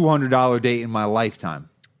 $200 date in my lifetime.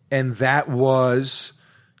 And that was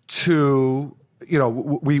to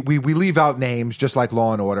we leave out names just like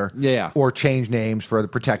Law and Order, or change names for the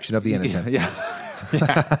protection of the innocent. Yeah,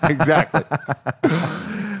 exactly.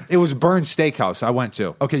 It was Burns Steakhouse I went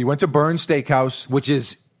to. Okay, you went to Burns Steakhouse, which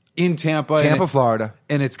is in Tampa, Florida,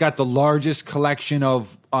 and it's got the largest collection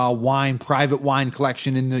of private wine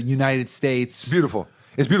collection in the United States. It's beautiful.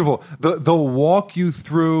 It's beautiful. They'll walk you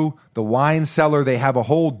through the wine cellar. They have a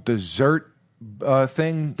whole dessert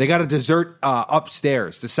thing. They got a dessert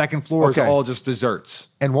upstairs. The second floor is all just desserts.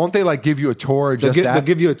 And won't they give you a tour? They'll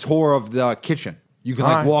give you a tour of the kitchen. You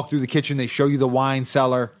can walk through the kitchen. They show you the wine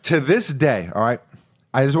cellar. To this day, all right.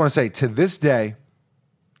 I just want to say, to this day,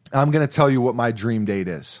 I'm going to tell you what my dream date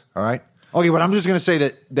is. All right. Okay, but I'm just going to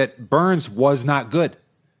say that Burns was not good.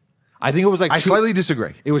 I think it was I slightly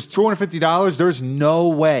disagree. It was $250. There's no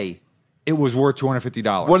way it was worth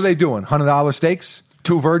 $250. What are they doing? $100 steaks?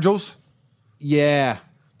 2 Virgils? Yeah.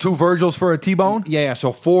 2 Virgils for a T-bone? Yeah,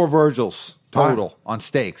 so 4 Virgils total on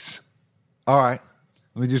steaks. All right.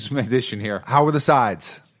 Let me do some addition here. How were the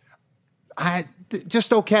sides?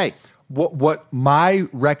 Just okay. What my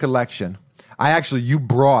recollection, you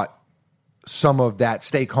brought some of that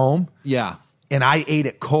steak home. Yeah. And I ate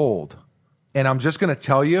it cold. And I'm just going to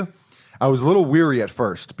tell you, I was a little weary at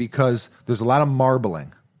first because there's a lot of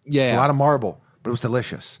marbling. Yeah. There's a lot of marble, but it was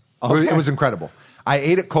delicious. Okay. It was incredible. I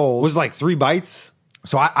ate it cold. Was it like 3 bites?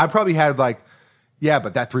 So I probably had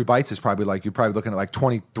but that 3 bites is probably you're probably looking at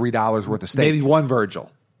 $23 worth of steak. Maybe 1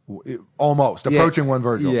 Virgil. Almost. Approaching 1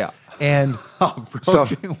 Virgil. Yeah. And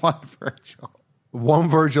approaching 1 Virgil. 1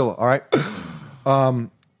 Virgil, all right?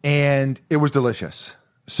 And it was delicious.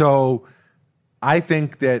 So I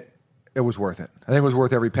think that it was worth it. I think it was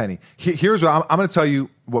worth every penny. Here's what I'm going to tell you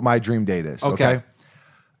what my dream date is, okay?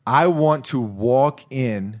 I want to walk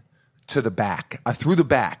in to the back, through the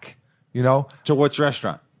back, To which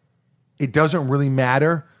restaurant? It doesn't really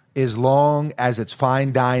matter as long as it's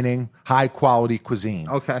fine dining, high quality cuisine.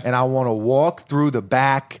 Okay. And I want to walk through the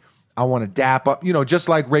back. I want to dap up, just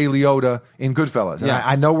like Ray Liotta in Goodfellas. And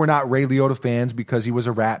I know we're not Ray Liotta fans because he was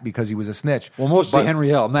a rat, because he was a snitch. Well, mostly Henry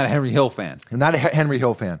Hill. I'm not a Henry Hill fan. I'm not a Henry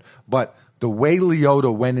Hill fan. But the way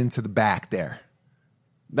Liotta went into the back there.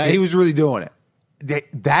 He was really doing it.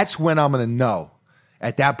 That's when I'm going to know.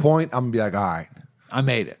 At that point, I'm going to be like, all right. I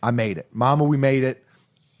made it. Mama, we made it.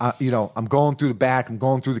 I'm going through the back. I'm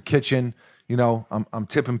going through the kitchen. I'm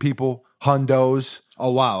tipping people hundos.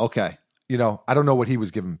 Oh, wow. Okay. I don't know what he was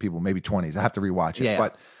giving people, maybe 20s. I have to rewatch it. Yeah.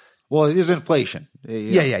 But it is inflation.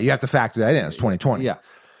 Yeah. You have to factor that in. It's 2020. Yeah.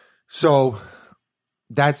 So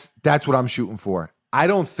that's what I'm shooting for. I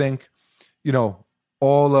don't think,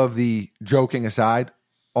 all of the joking aside,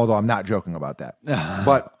 although I'm not joking about that.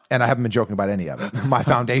 And I haven't been joking about any of it. My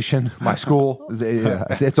foundation, my school,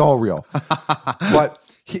 it's all real. But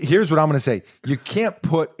here's what I'm going to say. You can't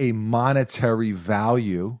put a monetary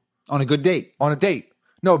value on a good date. On a date.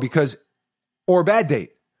 No, or a bad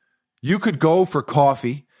date. You could go for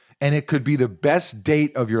coffee and it could be the best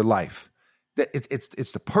date of your life.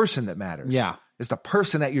 It's the person that matters. Yeah. It's the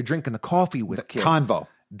person that you're drinking the coffee with. The convo.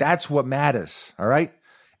 That's what matters. All right.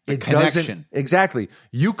 The connection. Exactly.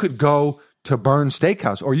 You could go to Burns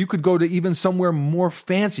Steakhouse, or you could go to even somewhere more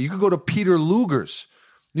fancy. You could go to Peter Luger's,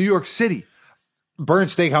 New York City.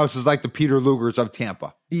 Burns Steakhouse is like the Peter Luger's of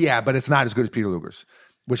Tampa. Yeah, but it's not as good as Peter Luger's,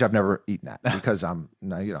 which I've never eaten at because I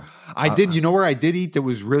did. You know where I did eat that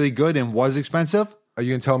was really good and was expensive? Are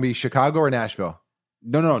you going to tell me Chicago or Nashville?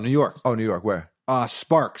 No, New York. Oh, New York. Where?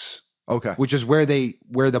 Sparks. Okay. Which is where the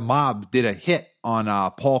mob did a hit on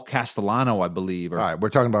Paul Castellano, I believe. All right, we're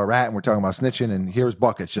talking about rat and we're talking about snitching, and here's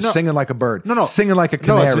Buckets just singing like a bird. No, singing like a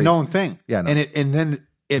canary. No, it's a known thing. Yeah, no. And then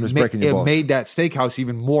it made that steakhouse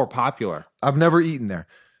even more popular. I've never eaten there.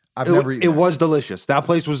 It was delicious. That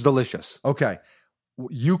place was delicious. Okay,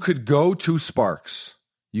 you could go to Sparks.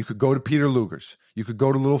 You could go to Peter Luger's. You could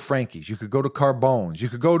go to Little Frankie's. You could go to Carbone's. You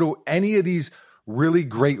could go to any of these really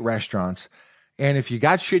great restaurants. And if you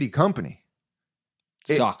got shitty company,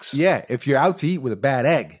 sucks. Yeah, if you're out to eat with a bad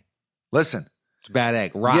egg, listen, it's a bad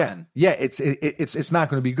egg, rotten. Yeah, it's not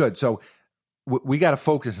going to be good. So we got to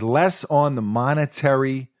focus less on the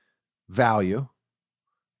monetary value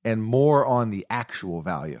and more on the actual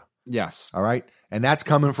value. Yes. All right, and that's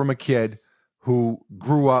coming from a kid who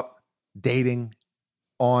grew up dating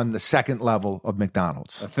on the second level of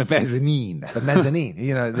McDonald's. The mezzanine. The mezzanine.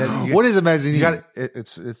 What is a mezzanine?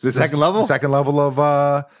 It's the second level? The second level of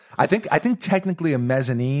I think technically a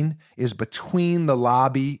mezzanine is between the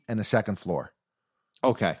lobby and the second floor.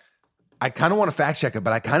 Okay. I kind of want to fact check it,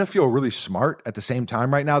 but I kind of feel really smart at the same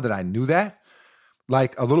time right now that I knew that.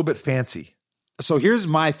 Like a little bit fancy. So here's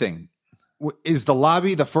my thing. Is the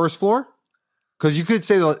lobby the first floor? Because you could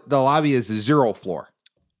say the lobby is the 0 floor.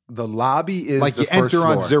 The lobby is like the you first enter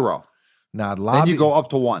floor. on 0. Nah, lobby. Then you go up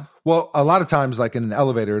to 1. Well, a lot of times, like in an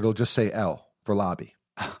elevator, it'll just say L for lobby.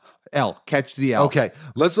 L, catch the L. Okay,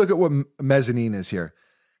 let's look at what mezzanine is here.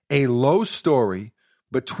 A low story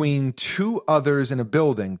between two others in a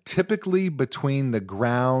building, typically between the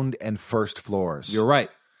ground and first floors. You're right.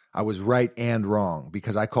 I was right and wrong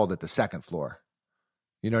because I called it the second floor.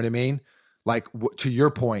 You know what I mean? Like, to your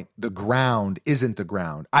point, the ground isn't the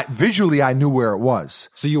ground. Visually, I knew where it was.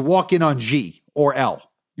 So you walk in on G or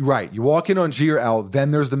L. Right. You walk in on G or L,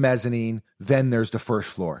 then there's the mezzanine, then there's the first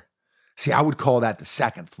floor. See, I would call that the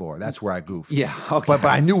second floor. That's where I goofed. Yeah, okay. But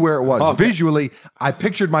I knew where it was. Okay. Visually, I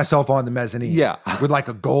pictured myself on the mezzanine. Yeah. With like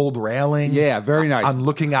a gold railing. Yeah, very nice. I'm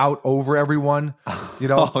looking out over everyone. You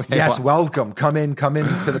know, Okay, yes, well. welcome. Come in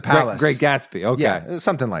to the palace. Great Gatsby. Okay. Yeah,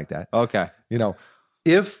 something like that. Okay. You know,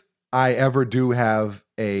 if I ever do have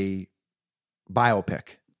a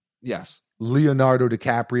biopic, Yes. Leonardo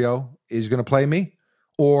DiCaprio is going to play me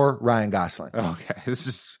or Ryan Gosling. Okay. This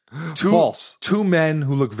is false. Two men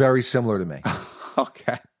who look very similar to me.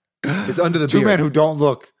 Okay. It's under the Two beard. men who don't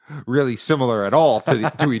look really similar at all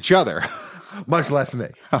to each other. Much less me.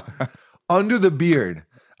 Under the beard.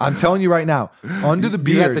 I'm telling you right now, under the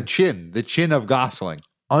beard. You got the chin of Gosling.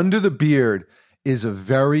 Under the beard is a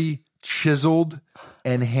very chiseled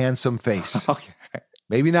and handsome face. Okay.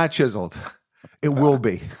 Maybe not chiseled. It will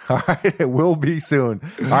be. All right. It will be soon.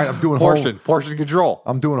 All right. I'm doing portion control.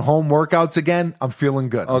 I'm doing home workouts again. I'm feeling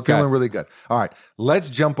good. I'm Okay. feeling really good. All right. Let's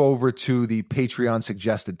jump over to the Patreon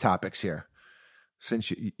suggested topics here.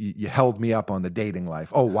 Since you held me up on the dating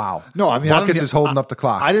life. Oh, wow. No, I mean, Buckets is holding up the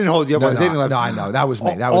clock. I didn't hold you up on the dating life. No, I know. That was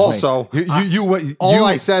me. That was Also, me. All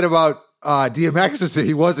I said about DMX is that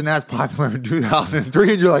he wasn't as popular in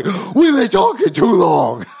 2003, and you're like, we've been talking too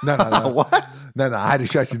long. No. What? No. I had to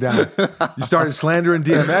shut you down. You started slandering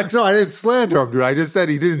DMX? No, I didn't slander him, dude. I just said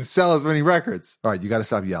he didn't sell as many records. All right. You got to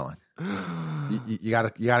stop yelling. You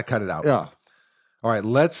got to cut it out. Yeah. All right.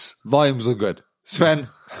 Volumes look good. Sven,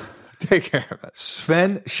 take care of it.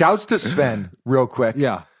 Sven, shouts to Sven real quick.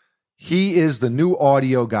 Yeah. He is the new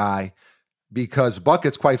audio guy because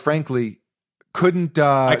Buckets, quite frankly, couldn't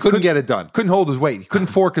get it done. Couldn't hold his weight. He couldn't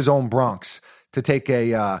fork his own Bronx to take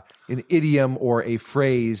an idiom or a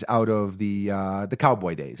phrase out of the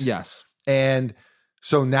cowboy days. Yes. And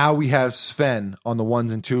so now we have Sven on the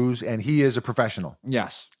ones and twos, and he is a professional.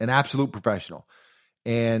 Yes. An absolute professional.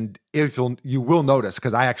 And if you will notice,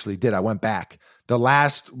 because I actually did, I went back. The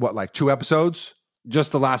last, 2 episodes?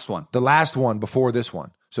 Just the last one. The last one before this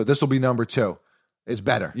one. So this will be number 2. It's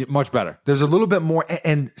better. Much better. There's a little bit more.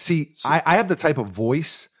 And see, I have the type of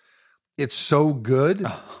voice. It's so good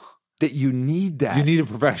that you need that. You need a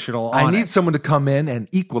professional. I need someone to come in and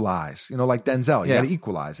equalize, like Denzel. You got to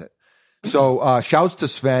equalize it. So shouts to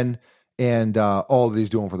Sven and all that he's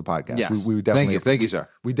doing for the podcast. Yes. We would definitely Thank you, sir.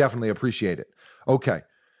 We definitely appreciate it. Okay.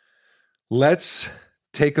 Let's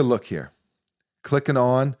take a look here. Clicking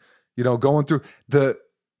on, going through the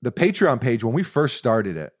Patreon page when we first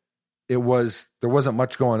started it. There wasn't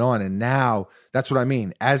much going on, and now that's what I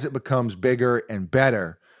mean. As it becomes bigger and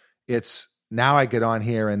better, it's now I get on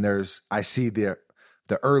here and I see the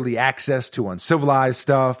early access to uncivilized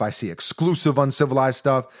stuff. I see exclusive uncivilized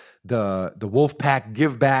stuff. The Wolfpack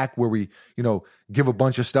give back where we give a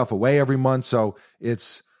bunch of stuff away every month. So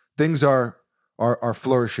things are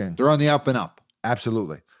flourishing. They're on the up and up.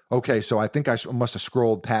 Absolutely. Okay, so I think I must have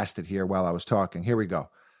scrolled past it here while I was talking. Here we go.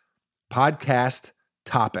 Podcast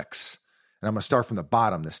topics. And I'm going to start from the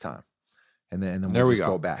bottom this time. And then we'll just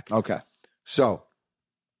go back. Okay. So,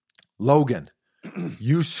 Logan,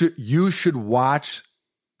 you should watch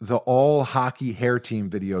the all hockey hair team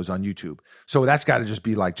videos on YouTube. So that's got to just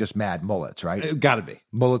be just mad mullets, right? It got to be.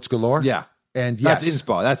 Mullets galore? Yeah. And yes. That's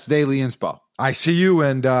inspo. That's daily inspo. I see you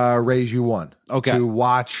and raise you one. Okay. To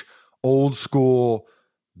watch old school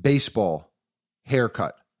baseball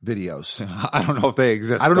haircut videos. I don't know if they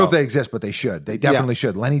exist. I don't know if they exist, but they should. They definitely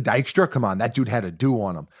should. Lenny Dykstra, come on. That dude had a do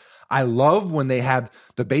on him. I love when they have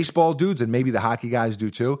the baseball dudes, and maybe the hockey guys do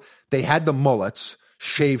too. They had the mullets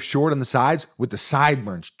shaved short on the sides with the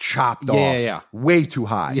sideburns chopped off. Yeah. Way too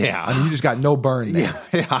high. Yeah. I mean, you just got no burn there.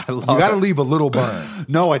 Yeah, I love You got to it. leave a little burn.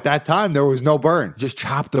 No, at that time, there was no burn. Just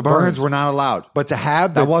chop The burns were not allowed. But to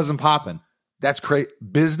have That wasn't popping. That's great.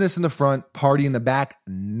 Business in the front, party in the back,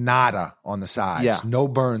 nada on the sides. Yeah. No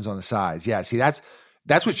burns on the sides. Yeah. See, that's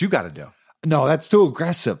what you got to do. No, that's too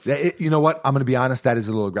aggressive. You know what? I'm going to be honest. That is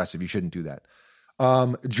a little aggressive. You shouldn't do that.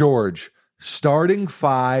 George, starting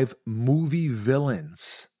 5 movie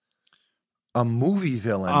villains. A movie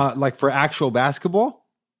villain. Like for actual basketball?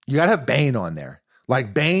 You got to have Bane on there.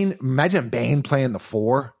 Like Bane, imagine Bane playing the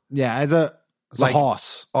 4. Yeah, it's a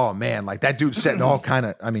hoss. Oh man, like that dude's setting all kind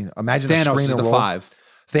of. I mean, imagine Thanos a is the roll. 5.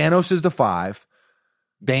 Thanos is the 5.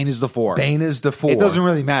 Bane is the 4. Bane is the 4. It doesn't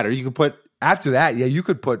really matter. You could put after that. Yeah, you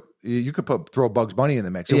could throw Bugs Bunny in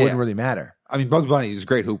the mix. It wouldn't really matter. I mean, Bugs Bunny is a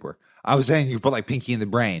great hooper. I was saying you could put like Pinky in the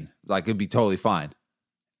Brain. Like it'd be totally fine.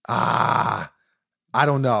 I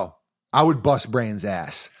don't know. I would bust Brain's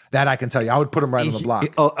ass. That I can tell you. I would put him right on the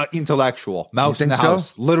block. Intellectual. Mouse in the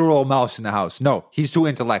house. Literal mouse in the house. No, he's too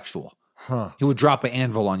intellectual. He would drop an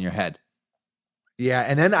anvil on your head. Yeah,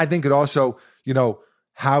 and then I think it also,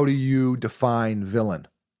 how do you define villain?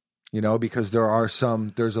 Because there's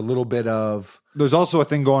a little bit of... There's also a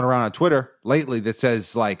thing going around on Twitter lately that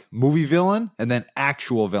says like movie villain and then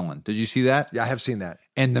actual villain. Did you see that? Yeah, I have seen that.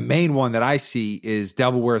 And the main one that I see is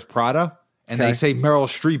Devil Wears Prada. And they say Meryl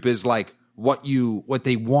Streep is like what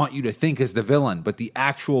they want you to think is the villain. But the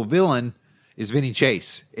actual villain is Vinny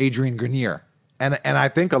Chase, Adrian Grenier. And I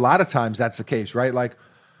think a lot of times that's the case, right? Like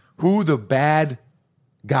who the bad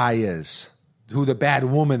guy is, who the bad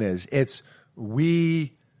woman is. It's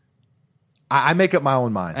I make up my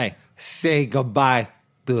own mind. Hey, say goodbye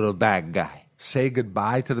to the bad guy. Say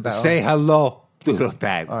goodbye to the bad guy. Say hello to the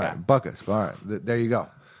bad guy. All right, Buckus. All right, there you go.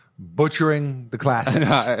 Butchering the classics.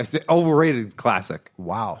 It's an overrated classic.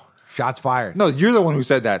 Wow. Shots fired. No, you're the one who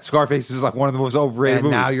said that. Scarface is like one of the most overrated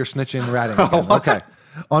movies. And now you're snitching and ratting again. Okay.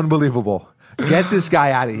 Unbelievable. Get this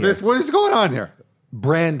guy out of here. What is going on here?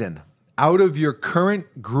 Brandon, out of your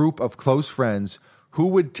current group of close friends, who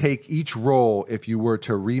would take each role if you were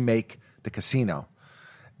to remake The Casino?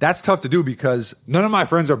 That's tough to do because... None of my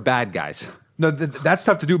friends are bad guys. No, that's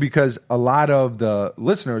tough to do because a lot of the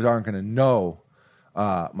listeners aren't going to know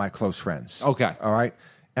my close friends. Okay. All right?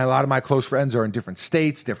 And a lot of my close friends are in different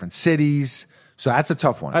states, different cities. So that's a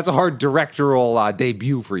tough one. That's a hard directorial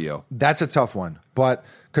debut for you. That's a tough one. But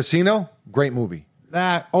Casino, great movie.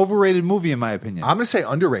 Overrated movie, in my opinion. I'm going to say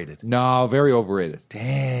underrated. No, very overrated.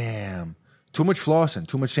 Damn. Too much flossing,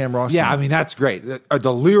 too much Sam Ross. Yeah, I mean, that's great.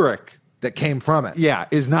 The lyric that came from it. Yeah,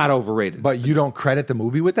 is not overrated. But you don't credit the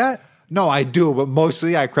movie with that? No, I do, but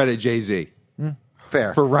mostly I credit Jay-Z.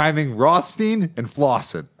 Fair. For rhyming Rothstein and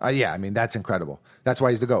Flossin. Yeah, I mean, that's incredible. That's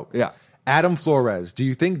why he's the GOAT. Yeah. Adam Flores, do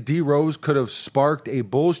you think D. Rose could have sparked a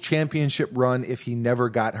Bulls championship run if he never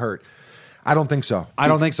got hurt? I don't think so. I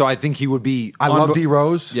don't think so. I think he would be... I love D.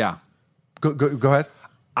 Rose. Yeah. Go ahead.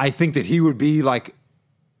 I think that he would be like...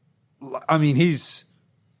 I mean,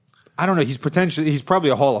 I don't know. He's probably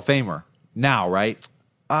a Hall of Famer now, right?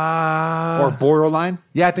 Or borderline?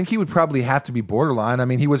 Yeah, I think he would probably have to be borderline. I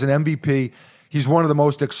mean, he was an MVP. He's one of the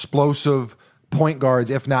most explosive point guards,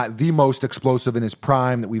 if not the most explosive in his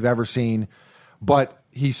prime that we've ever seen. But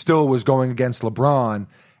he still was going against LeBron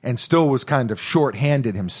and still was kind of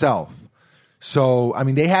shorthanded himself. So, I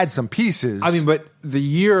mean, they had some pieces. I mean, but that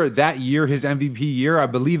year, his MVP year, I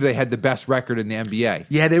believe they had the best record in the NBA.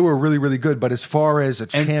 Yeah, they were really, really good. But as far as a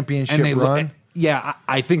championship run... Yeah,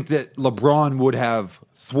 I think that LeBron would have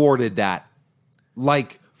thwarted that.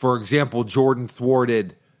 Like, for example, Jordan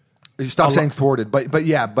thwarted... Stop saying thwarted. But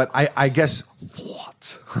I guess...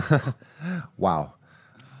 Thwart. Wow.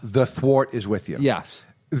 The thwart is with you. Yes.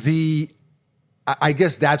 I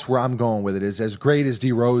guess that's where I'm going with it. Is as great as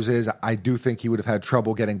D. Rose is, I do think he would have had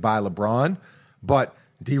trouble getting by LeBron. But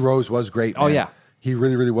D. Rose was great. Man. Oh yeah, he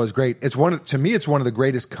really, really was great. To me, it's one of the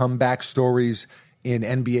greatest comeback stories in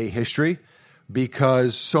NBA history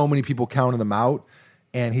because so many people counted him out,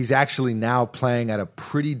 and he's actually now playing at a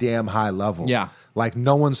pretty damn high level. Yeah, like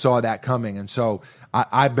no one saw that coming, and so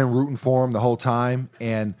I've been rooting for him the whole time.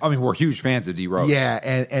 And I mean, we're huge fans of D. Rose. Yeah,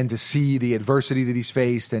 and to see the adversity that he's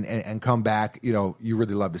faced and come back, you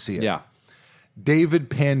really love to see it. Yeah. David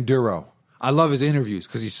Panduro. I love his interviews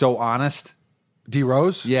because he's so honest. D.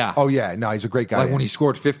 Rose? Yeah. Oh, yeah. No, he's a great guy. Like when he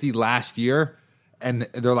scored 50 last year, and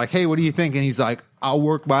they're like, hey, what do you think? And he's like, I'll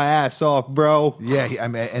work my ass off, bro. Yeah, I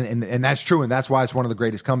mean, and that's true, and that's why it's one of the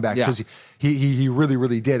greatest comebacks. Because he really,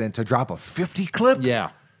 really did. And to drop a 50 clip?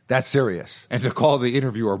 Yeah. That's serious. And to call the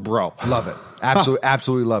interviewer bro. Love it.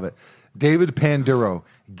 Absolutely love it. David Panduro,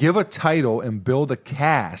 give a title and build a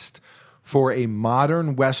cast for a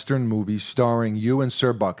modern Western movie starring you and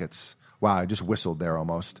Sir Buckets. Wow, I just whistled there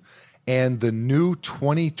almost. And the new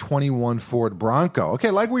 2021 Ford Bronco.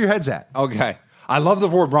 Okay, like where your head's at. Okay. I love the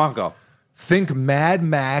Ford Bronco. Think Mad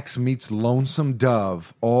Max meets Lonesome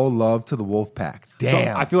Dove. All love to the Wolfpack.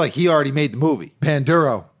 Damn. So I feel like he already made the movie.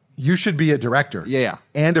 Panduro, you should be a director. Yeah.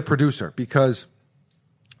 And a producer because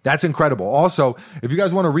that's incredible. Also, if you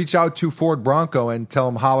guys want to reach out to Ford Bronco and tell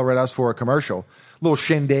them holler at us for a commercial, little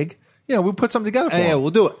shindig, we'll put something together for them. Yeah,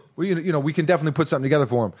 we'll do it. Well, we can definitely put something together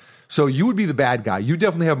for him. So you would be the bad guy. You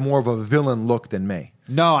definitely have more of a villain look than me.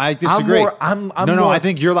 No, I disagree. No. I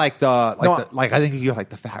think you're like I think you're like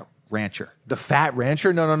the fat rancher. The fat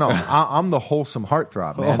rancher? No. I'm the wholesome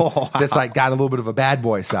heartthrob, man. Wow. That's like got a little bit of a bad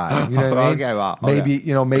boy side. You know what I mean? Okay,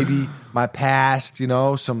 wow. Maybe my past,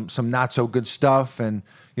 some not so good stuff, and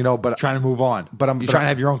but Trying to move on. But you're trying to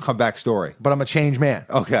have your own comeback story. But I'm a changed man.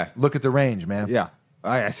 Okay. Look at the range, man. Yeah.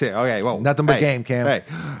 I see. Okay. Well, Nothing but game, Cam. Hey,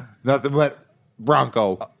 nothing but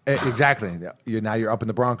Bronco. Exactly. You're up in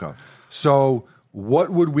the Bronco. So what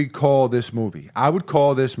would we call this movie? I would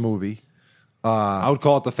call this movie. I would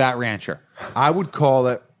call it The Fat Rancher. I would call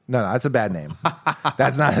it. No, that's a bad name.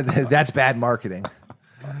 That's not. That's bad marketing.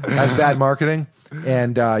 That's bad marketing,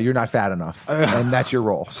 and you're not fat enough, and that's your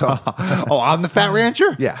role. So, I'm the Fat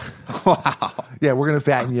Rancher. Yeah. Wow. Yeah, we're gonna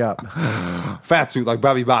fatten you up. Fat suit like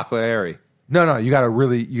Bobby Bacalieri. No, you gotta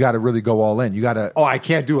really go all in. You gotta. Oh, I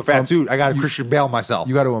can't do a fat suit. I got to Christian Bale myself.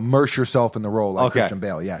 You got to immerse yourself in the role like Christian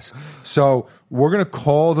Bale. Yes. So we're gonna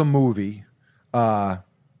call the movie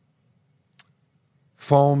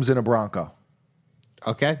 "Foams in a Bronco."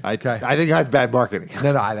 Okay. I think that's bad marketing.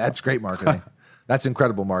 No, that's great marketing. That's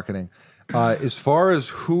incredible marketing. As far as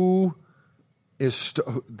who is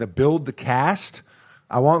the cast,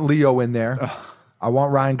 I want Leo in there. I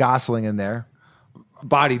want Ryan Gosling in there.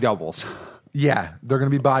 Body doubles. Yeah, they're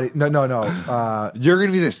going to be body. No. You're going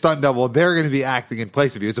to be the stunt double. They're going to be acting in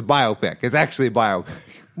place of you. It's a biopic. It's actually a biopic.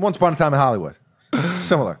 Once Upon a Time in Hollywood.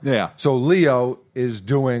 Similar. Yeah. So Leo is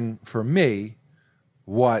doing for me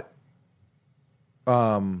what,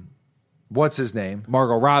 what's his name?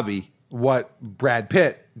 Margot Robbie. What Brad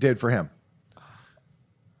Pitt did for him.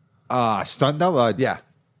 Stunt double? Yeah.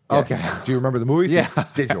 Okay. Do you remember the movie? Yeah.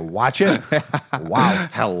 Did you watch it? Wow.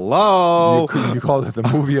 Hello. You called it the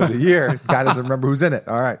movie of the year. Guy doesn't remember who's in it.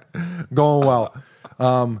 All right. Going well.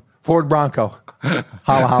 Ford Bronco. Holla,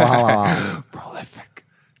 holla, holla, holla. Prolific.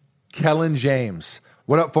 Kellen James.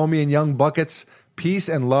 What up, Foamy and Young Buckets? Peace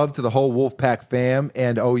and love to the whole Wolfpack fam.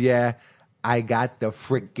 And oh yeah, I got the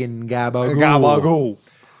freaking gabagool. Gabagool.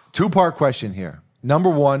 Two-part question here. Number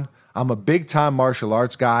one, I'm a big-time martial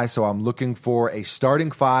arts guy, so I'm looking for a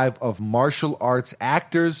starting five of martial arts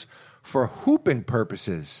actors for hooping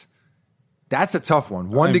purposes. That's a tough one.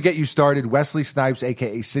 One to get you started, Wesley Snipes,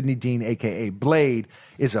 a.k.a. Sidney Dean, a.k.a. Blade,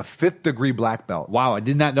 is a fifth-degree black belt. Wow, I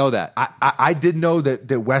did not know that. I did know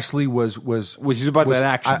that Wesley was about that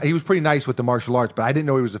action. He was pretty nice with the martial arts, but I didn't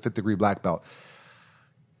know he was a fifth-degree black belt.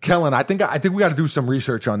 Kellen, I think we got to do some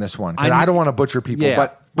research on this one because I don't want to butcher people. Yeah,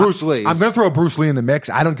 but Bruce Lee. I'm going to throw Bruce Lee in the mix.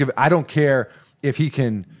 I don't care if he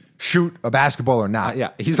can shoot a basketball or not. Yeah,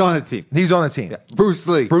 he's on the team. He's on the team. Yeah. Bruce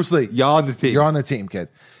Lee, you're on the team. You're on the team, kid.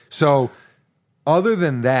 So, other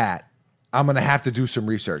than that, I'm going to have to do some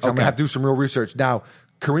research. I'm going to have to do some real research. Now,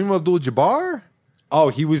 Kareem Abdul-Jabbar. Oh,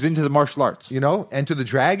 he was into the martial arts. Enter the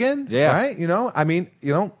Dragon. Yeah. Right? I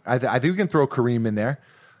think we can throw Kareem in there,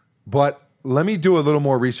 but. Let me do a little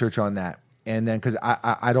more research on that. And then, because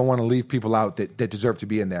I don't want to leave people out that deserve to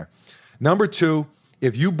be in there. Number two,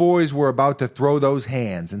 if you boys were about to throw those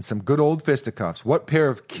hands in some good old fisticuffs, what pair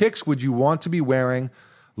of kicks would you want to be wearing?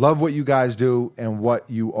 Love what you guys do and what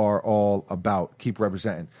you are all about. Keep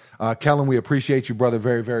representing. Kellen, we appreciate you, brother,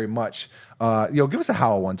 very, very much. Give us a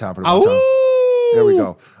howl one time for the one time. There we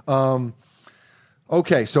go.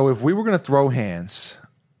 Okay, so if we were going to throw hands,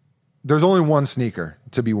 there's only one sneaker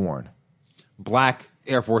to be worn. Black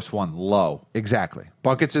Air Force One low. Exactly.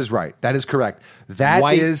 Buckets is right. That is correct. That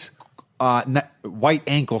is white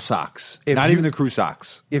ankle socks. Not even the crew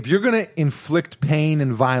socks. If you're going to inflict pain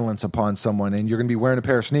and violence upon someone and you're going to be wearing a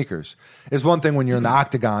pair of sneakers, it's one thing when you're in the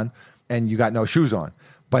octagon and you got no shoes on.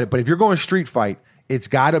 But if you're going street fight, it's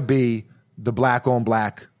got to be the black on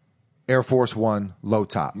black Air Force One low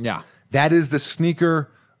top. Yeah. That is the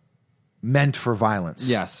sneaker meant for violence.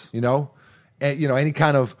 Yes. Any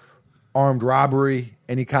kind of armed robbery,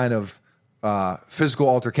 any kind of physical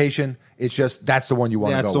altercation. It's just that's the one you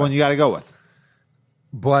want to go with. That's the one you got to go with.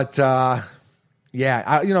 But the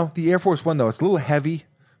Air Force One though, it's a little heavy,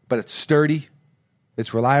 but it's sturdy.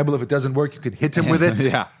 It's reliable. If it doesn't work, you can hit him with it.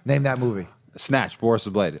 Yeah. Name that movie. Snatch, Boris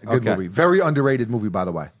the Blade. Good movie. Very underrated movie, by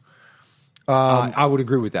the way. I would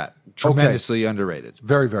agree with that. Tremendously underrated.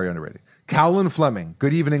 Very, very underrated. Cowlin Fleming.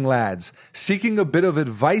 Good evening, lads. Seeking a bit of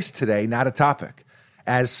advice today, not a topic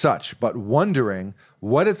as such, but wondering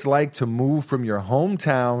what it's like to move from your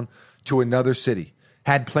hometown to another city.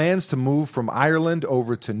 Had plans to move from Ireland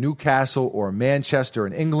over to Newcastle or Manchester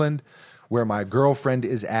in England, where my girlfriend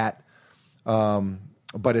is at,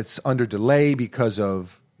 but it's under delay because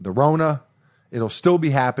of the Rona. It'll still be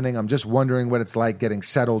happening. I'm just wondering what it's like getting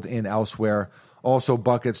settled in elsewhere Also,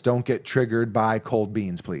 buckets, don't get triggered by cold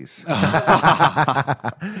beans, please.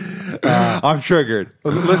 I'm triggered.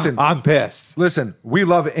 Listen, I'm pissed. Listen, we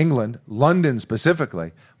love England, London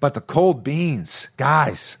specifically, but the cold beans,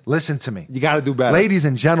 guys, listen to me. You got to do better. Ladies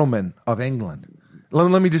and gentlemen of England,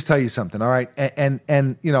 let me just tell you something, all right?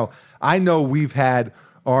 And you know, I know we've had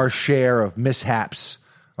our share of mishaps,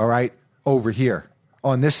 all right, over here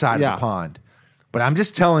on this side of the pond. But I'm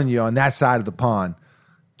just telling you, on that side of the pond,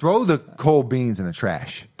 throw the cold beans in the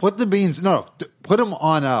trash. Put the beans, put them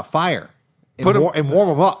on a fire and warm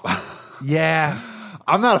them up. Yeah.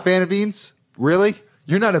 I'm not a fan of beans. Really?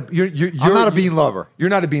 I'm not a bean lover. You're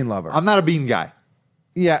not a bean lover. I'm not a bean guy.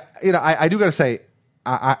 Yeah. You know, I do got to say,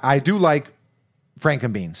 I do like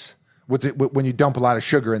Frankenbeans when you dump a lot of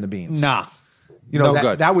sugar in the beans. Nah. You know,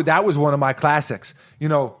 good. That was one of my classics. You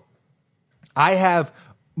know, I have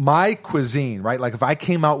my cuisine, right? Like if I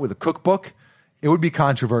came out with a cookbook, it would be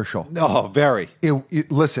controversial. No, very.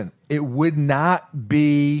 Listen, it wouldn't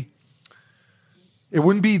be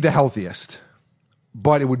the healthiest,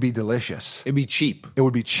 but it would be delicious. It'd be cheap. It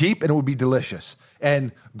would be cheap and it would be delicious.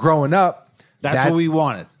 And growing up, that's what we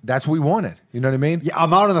wanted. That's what we wanted. You know what I mean? Yeah,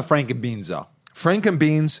 I'm out on the Frankenbeans though.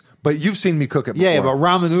 Frankenbeans, but you've seen me cook it before. Yeah, but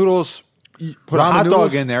ramen noodles, put a hot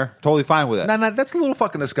dog in there, totally fine with it. No, that's a little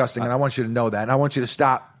fucking disgusting, and I want you to know that, and I want you to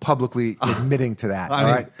stop publicly admitting to that. All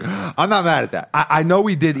right, I'm not mad at that. I know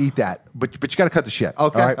we did eat that, but you got to cut the shit.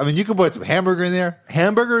 Okay, all right? I mean you could put some hamburger in there,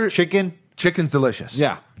 chicken's delicious.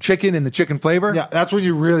 Yeah, chicken and the chicken flavor. Yeah, that's when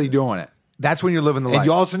you're really doing it. That's when you're living the life. And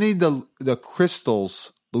you also need the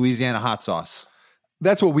Crystals Louisiana hot sauce.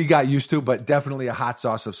 That's what we got used to, but definitely a hot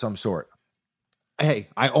sauce of some sort. Hey,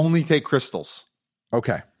 I only take Crystals.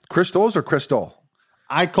 Okay, Crystals or Crystal?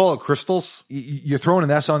 I call it Crystals. You're throwing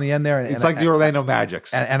an S on the end there. It's like the Orlando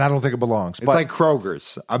Magics. And I don't think it belongs. It's like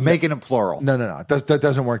Kroger's. I'm making it plural. No. That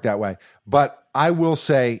doesn't work that way. But I will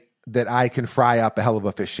say that I can fry up a hell of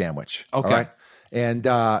a fish sandwich. Okay. All right? And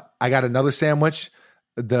I got another sandwich,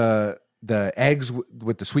 the eggs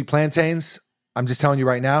with the sweet plantains. I'm just telling you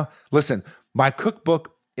right now. Listen, my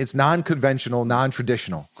cookbook, it's non-conventional,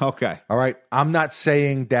 non-traditional. Okay. All right. I'm not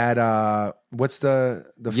saying that what's the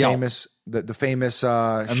Yelp. famous the famous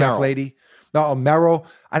chef lady? No, Merrill.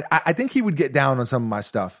 I think he would get down on some of my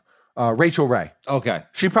stuff. Rachel Ray. Okay.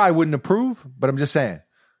 She probably wouldn't approve, but I'm just saying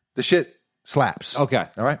the shit slaps. Okay.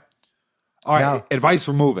 All right. All right. Now, advice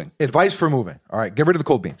for moving. All right. Get rid of the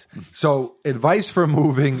cold beans. So advice for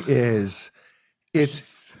moving is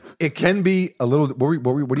it can be a little. What are you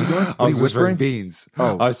doing? What are you whispering? Beans.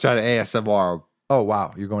 Oh, I was trying to ASMR. Oh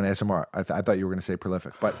wow, you're going to ASMR. I thought you were going to say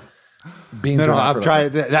prolific, but beans. No, are I'm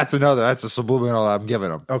trying. That's a subliminal I'm giving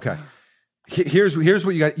them. Okay. Here's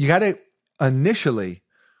what you got. You got to initially.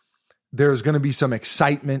 There's going to be some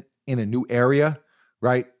excitement in a new area,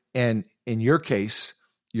 right? And in your case,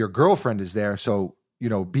 your girlfriend is there, so you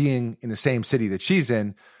know, being in the same city that she's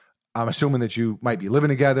in. I'm assuming that you might be living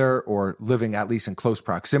together or living at least in close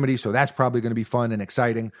proximity. So that's probably going to be fun and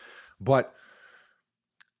exciting. But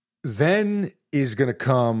then is going to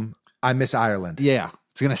come, I miss Ireland. Yeah.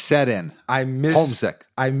 It's going to set in. I miss homesick.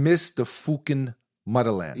 I miss the fucking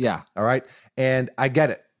motherland. Yeah. All right. And I get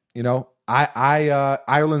it. You know,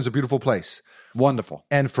 Ireland's a beautiful place. Wonderful.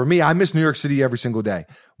 And for me, I miss New York City every single day.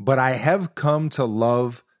 But I have come to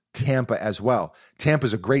love Tampa as well.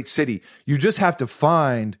 Tampa's a great city. You just have to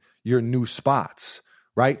find your new spots,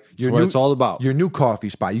 right? That's what it's all about. Your new coffee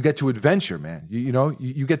spot. You get to adventure, man.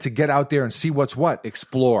 You get to get out there and see what's what.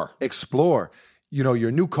 Explore. You know,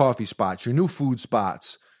 your new coffee spots, your new food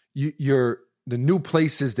spots, the new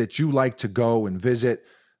places that you like to go and visit,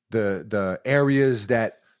 the areas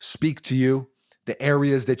that speak to you, the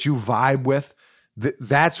areas that you vibe with.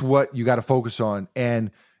 That's what you got to focus on.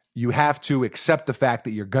 And you have to accept the fact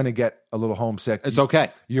that you're going to get a little homesick. It's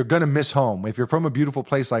okay. You're going to miss home. If you're from a beautiful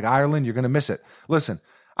place like Ireland, you're going to miss it. Listen,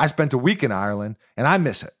 I spent a week in Ireland and I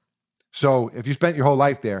miss it. So if you spent your whole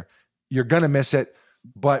life there, you're going to miss it.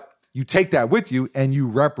 But you take that with you and you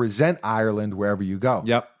represent Ireland wherever you go.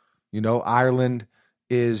 Yep. You know, Ireland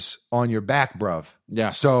is on your back, bruv. Yeah.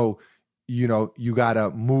 So, you know, you got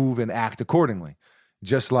to move and act accordingly.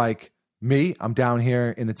 Just like me, I'm down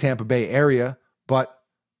here in the Tampa Bay area, but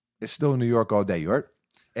it's still New York all day, you heard?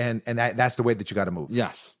 And that's the way that you got to move.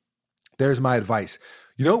 Yes. There's my advice.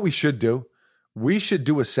 You know what we should do? We should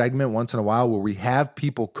do a segment once in a while where we have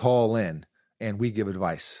people call in and we give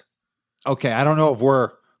advice. Okay. I don't know if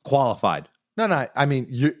we're qualified. No. I mean,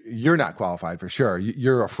 you're not qualified for sure.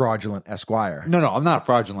 You're a fraudulent esquire. No. I'm not a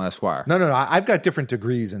fraudulent esquire. No. I've got different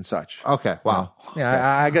degrees and such. Okay. Wow.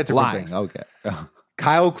 Yeah, I got different Lying. things. Okay.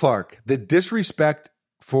 Kyle Clark, the disrespect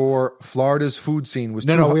for Florida's food scene was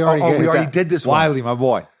no. We already did this Wiley, one. my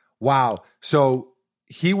boy. Wow. So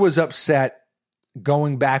he was upset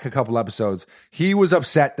going back a couple episodes. He was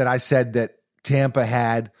upset that I said that Tampa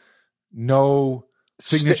had no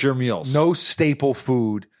signature meals, no staple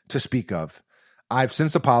food to speak of. I've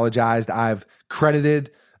since apologized. I've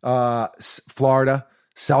credited Florida,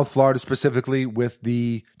 South Florida specifically, with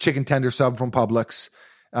the chicken tender sub from Publix.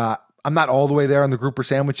 I'm not all the way there on the grouper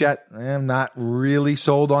sandwich yet. I'm not really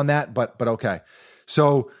sold on that, but okay.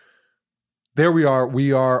 So there we are.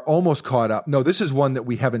 We are almost caught up. No, this is one that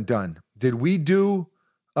we haven't done. Did we do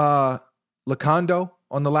Lacondo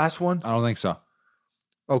on the last one? I don't think so.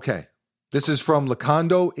 Okay. This is from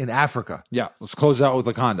Lacondo in Africa. Yeah, let's close out with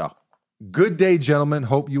Lacondo. Good day, gentlemen.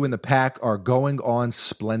 Hope you and the pack are going on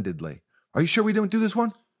splendidly. Are you sure we didn't do this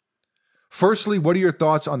one? Firstly, what are your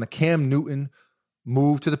thoughts on the Cam Newton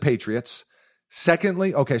move to the Patriots?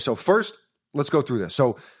 Secondly, okay, so first, let's go through this.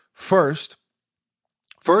 So first,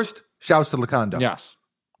 shouts to Lacondo. Yes.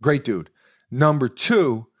 Great dude. Number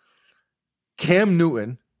 2, Cam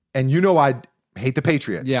Newton, and you know I hate the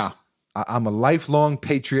Patriots. Yeah. I'm a lifelong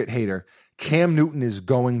Patriot hater. Cam Newton is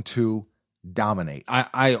going to dominate.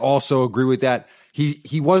 I also agree with that.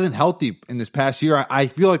 He wasn't healthy in this past year. I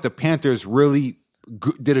feel like the Panthers really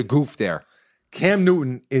did a goof there. Cam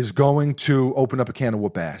Newton is going to open up a can of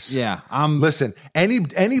whoop ass. Yeah. Listen,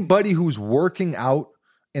 anybody who's working out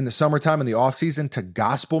in the summertime in the offseason to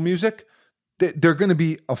gospel music, they're going to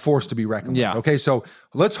be a force to be reckoned with. Okay, so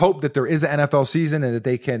let's hope that there is an NFL season and that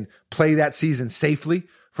they can play that season safely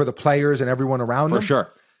for the players and everyone around them. For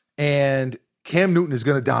sure. And Cam Newton is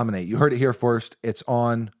going to dominate. You heard it here first. It's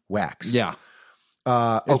on wax. Yeah.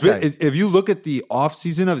 Okay. If you look at the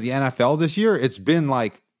offseason of the NFL this year, it's been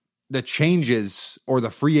like the changes or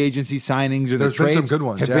the free agency signings or there's the trades been some good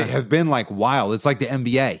ones, have been like wild. It's like the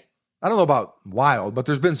NBA. I don't know about wild, but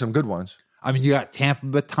there's been some good ones. I mean, you got Tampa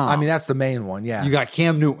Bay Tom. I mean, that's the main one. Yeah. You got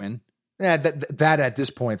Cam Newton. Yeah, that at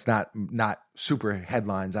this point is not super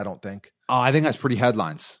headlines, I don't think. Oh, I think that's pretty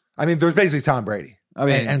headlines. I mean, there's basically Tom Brady. I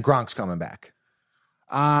mean, and Gronk's coming back.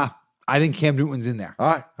 I think Cam Newton's in there.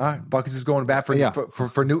 All right. Buckets is going back for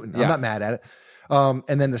Newton. Yeah. I'm not mad at it.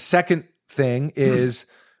 And then the second thing is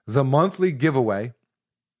the monthly giveaway.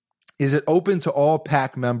 Is it open to all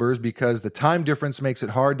pack members because the time difference makes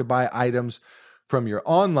it hard to buy items from your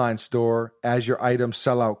online store as your items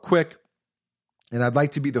sell out quick? And I'd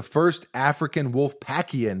like to be the first African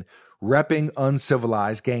Wolfpackian repping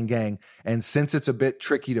Uncivilized, gang. And since it's a bit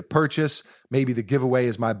tricky to purchase, maybe the giveaway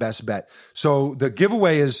is my best bet. So the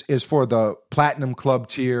giveaway is for the Platinum Club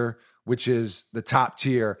tier, which is the top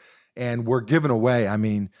tier. And we're giving away, I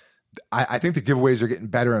mean, I think the giveaways are getting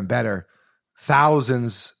better and better.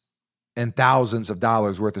 Thousands and thousands of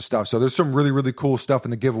dollars worth of stuff. So there's some really, really cool stuff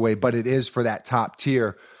in the giveaway, but it is for that top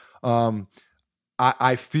tier.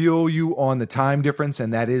 I feel you on the time difference,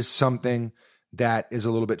 and that is something that is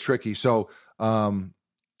a little bit tricky. So,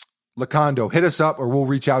 Lacondo, hit us up or we'll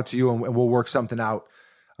reach out to you and we'll work something out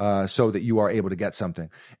so that you are able to get something.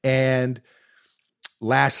 And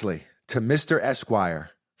lastly, to Mr.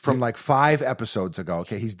 Esquire from like 5 episodes ago.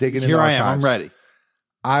 Okay, he's digging in the archives. Here I am. I'm ready.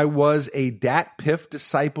 I was a Dat Piff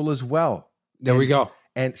disciple as well. There we go.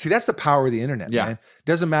 And see, that's the power of the internet, man.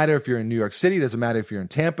 Doesn't matter if you're in New York City. Doesn't matter if you're in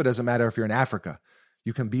Tampa. Doesn't matter if you're in Africa.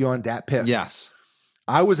 You can be on Dat Piff. Yes.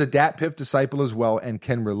 I was a Dat Piff disciple as well and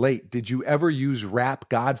can relate. Did you ever use Rap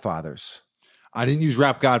Godfathers? I didn't use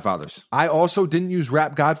Rap Godfathers. I also didn't use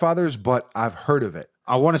Rap Godfathers, but I've heard of it.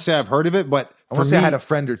 I want to say I've heard of it, but I want to say I had a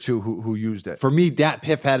friend or two who used it. For me, Dat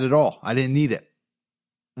Piff had it all. I didn't need it.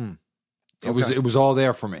 Okay. It was all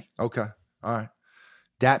there for me. Okay. All right.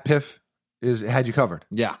 Dat Piff had you covered.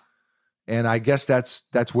 Yeah. And I guess that's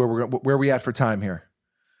where we at for time here.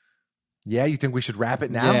 Yeah, you think we should wrap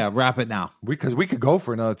it now? Yeah, wrap it now. Because we could go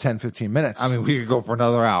for another 10, 15 minutes. I mean, we could go for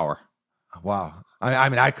another hour. Wow. I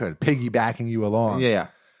mean, I could, piggybacking you along. Yeah.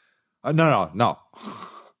 No.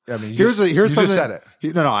 I mean, here's something. Just said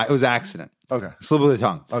it. No, it was an accident. Okay. Slip of the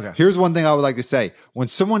tongue. Okay. Here's one thing I would like to say. When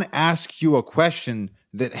someone asks you a question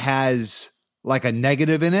that has like a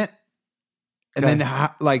negative in it, and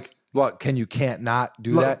then like, what, can't not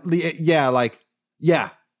do that? Yeah.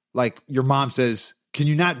 Like your mom says, can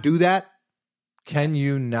you not do that? Can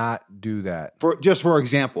you not do that? For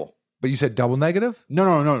example. But you said double negative?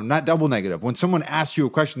 No, not double negative. When someone asks you a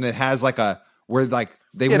question that has like where like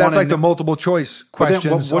they want that's like the multiple choice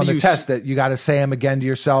questions what on the test that you got to say them again to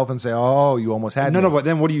yourself and say, oh, you almost had No, but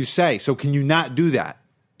then what do you say? So can you not do that?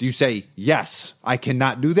 Do you say, yes, I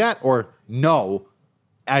cannot do that? Or no,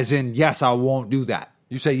 as in, yes, I won't do that?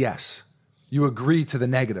 You say yes. You agree to the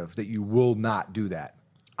negative that you will not do that.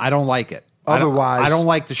 I don't like it. Otherwise, I don't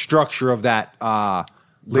like the structure of that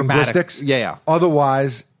linguistics. Yeah.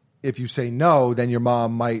 Otherwise, if you say no, then your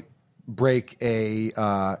mom might break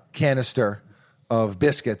a canister of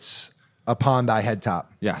biscuits upon thy head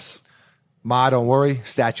top. Yes. Ma, don't worry.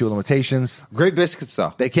 Statute of limitations. Great biscuits,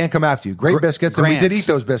 though. They can't come after you. Great biscuits. Grants. And we did eat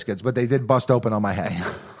those biscuits, but they did bust open on my head.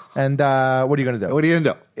 And what are you going to do? What are you going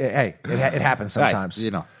to do? Hey, it happens sometimes. Right,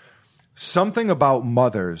 you know. Something about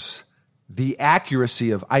mothers, the accuracy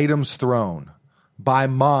of items thrown by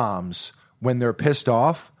moms when they're pissed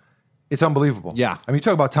off, it's unbelievable. Yeah. I mean, you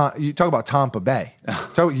talk about Tampa Bay.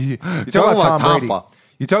 You talk about Tom Brady.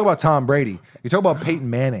 You talk about Tom Brady. You talk about Peyton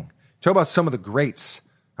Manning. You talk about some of the greats.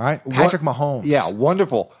 All right, Patrick Mahomes. Yeah,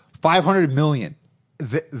 wonderful. 500 million.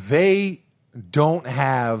 They don't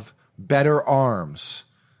have better arms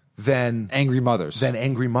than angry mothers.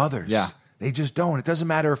 Yeah, they just don't. It doesn't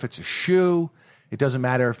matter if it's a shoe. It doesn't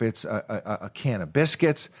matter if it's a can of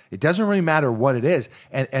biscuits. It doesn't really matter what it is.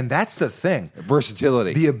 And that's the thing.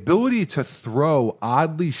 Versatility. The ability to throw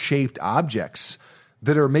oddly shaped objects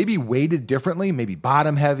that are maybe weighted differently, maybe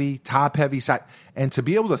bottom heavy, top heavy, side, and to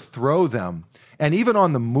be able to throw them, and even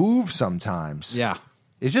on the move sometimes. Yeah.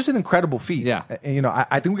 It's just an incredible feat. Yeah. And, you know,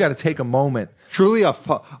 I think we got to take a moment. Truly a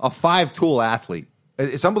five-tool athlete.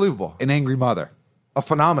 It's unbelievable. An angry mother. A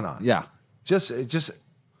phenomenon. Yeah.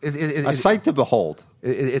 A sight to behold.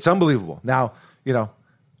 It's unbelievable. Now, you know,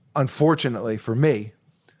 unfortunately for me,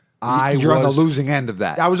 you're on the losing end of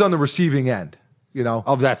that. I was on the receiving end, you know.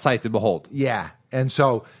 Of that sight to behold. Yeah. And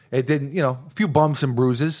so it didn't, you know, a few bumps and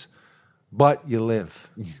bruises, but you live.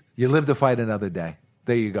 You live to fight another day.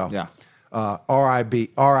 There you go. Yeah.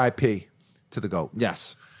 R.I.P. to the GOAT.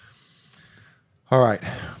 Yes. All right.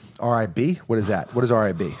 R.I.B.? What is that? What is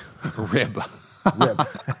R.I.B.? Rib.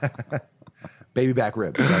 Baby back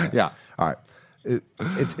ribs. Yeah. All right.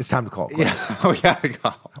 It's time to call it quits. Yeah. We got to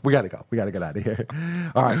go. We got to go. We got to get out of here.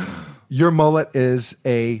 All right. Your mullet is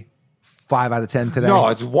a 5 out of 10 today. No,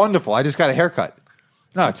 it's wonderful. I just got a haircut.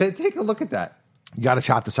 No, take a look at that. You got to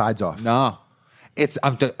chop the sides off. No, it's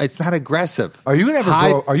not aggressive. Are you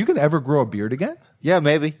gonna ever grow a beard again? Yeah,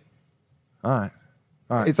 maybe. All right.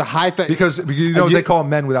 It's a high fat because you know they call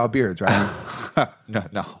men without beards, right?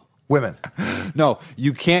 No. Women. No,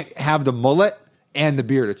 you can't have the mullet and the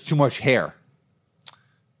beard. It's too much hair.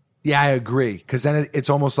 Yeah, I agree. Because then it's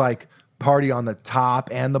almost like party on the top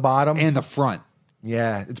and the bottom and the front.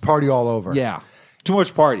 Yeah, it's party all over. Yeah, too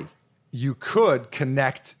much party. You could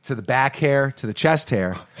connect to the back hair, to the chest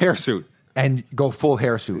hair. Hairsuit. And go full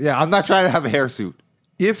hairsuit. Yeah, I'm not trying to have a hairsuit.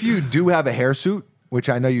 If you do have a hairsuit, which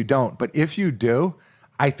I know you don't, but if you do,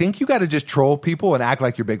 I think you got to just troll people and act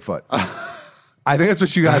like you're Bigfoot. I think that's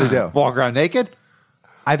what you got to do. Walk around naked?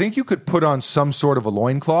 I think you could put on some sort of a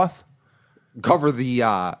loincloth. Cover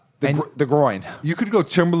the groin. You could go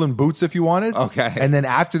Timberland boots if you wanted. Okay. And then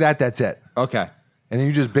after that, that's it. Okay. And then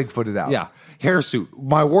you just Bigfoot it out. Yeah. Hairsuit.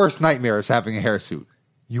 My worst nightmare is having a hairsuit.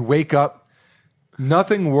 You wake up,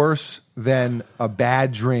 nothing worse than a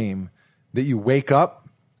bad dream that you wake up,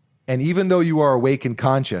 and even though you are awake and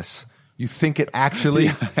conscious, you think it actually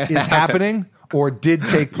is happening or did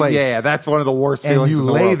take place. Yeah, that's one of the worst feelings and you in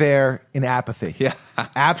the lay world. there in apathy. Yeah.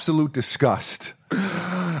 Absolute disgust.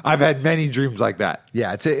 I've had many dreams like that.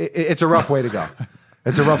 Yeah, it's a rough way to go.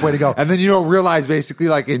 It's a rough way to go. And then you don't realize basically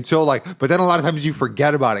but then a lot of times you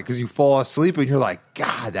forget about it because you fall asleep and you're like,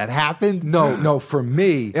 God, that happened? No, for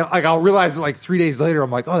me. And I'll realize it 3 days later. I'm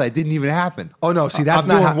like, oh, that didn't even happen. Oh, no, see, that's I'm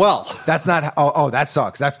not doing well. That's not, that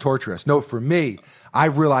sucks. That's torturous. No, for me, I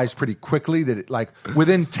realized pretty quickly that it,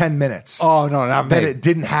 within 10 minutes. Oh, no, not me. That it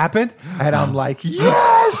didn't happen. And I'm like,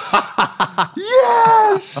 yes!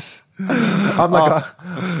 Yes! I'm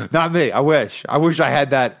like, not me. I wish I had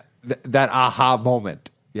that aha moment.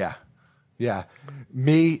 Yeah. Yeah.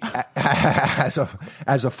 Me as a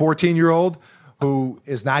 14-year-old who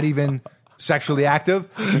is not even sexually active.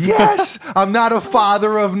 Yes, I'm not a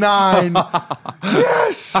father of 9.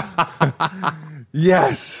 Yes.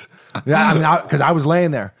 Yes. Yeah, I mean, because I was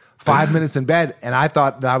laying there 5 minutes in bed and I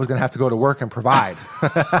thought that I was going to have to go to work and provide.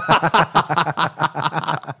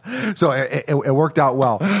 So it worked out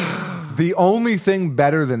well. The only thing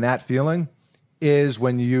better than that feeling is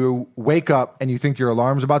when you wake up and you think your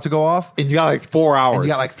alarm's about to go off. And you got 4 hours. And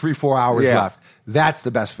you got 3-4 hours left. That's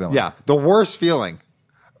the best feeling. Yeah. The worst feeling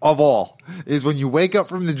of all is when you wake up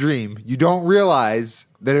from the dream, you don't realize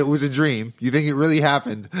that it was a dream. You think it really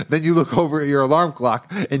happened. Then you look over at your alarm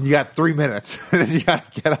clock and you got 3 minutes. And then you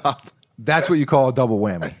got to get up. That's what you call a double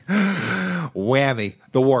whammy. Whammy.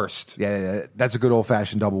 The worst. Yeah, that's a good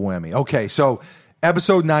old-fashioned double whammy. Okay, so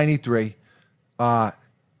episode 93.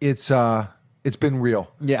 It's It's been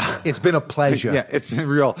real. Yeah. It's been a pleasure. Yeah, it's been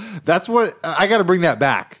real. That's what I got to bring that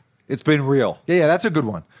back. It's been real. Yeah, that's a good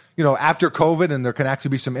one. You know, after COVID and there can actually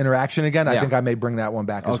be some interaction again, I think I may bring that one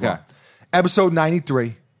back as well. Episode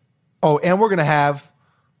 93. Oh, and we're going to have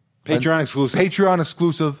Patreon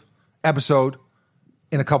exclusive episode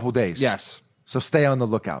in a couple days. Yes. So stay on the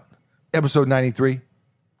lookout. Episode 93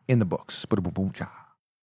 in the books. Boom, cha.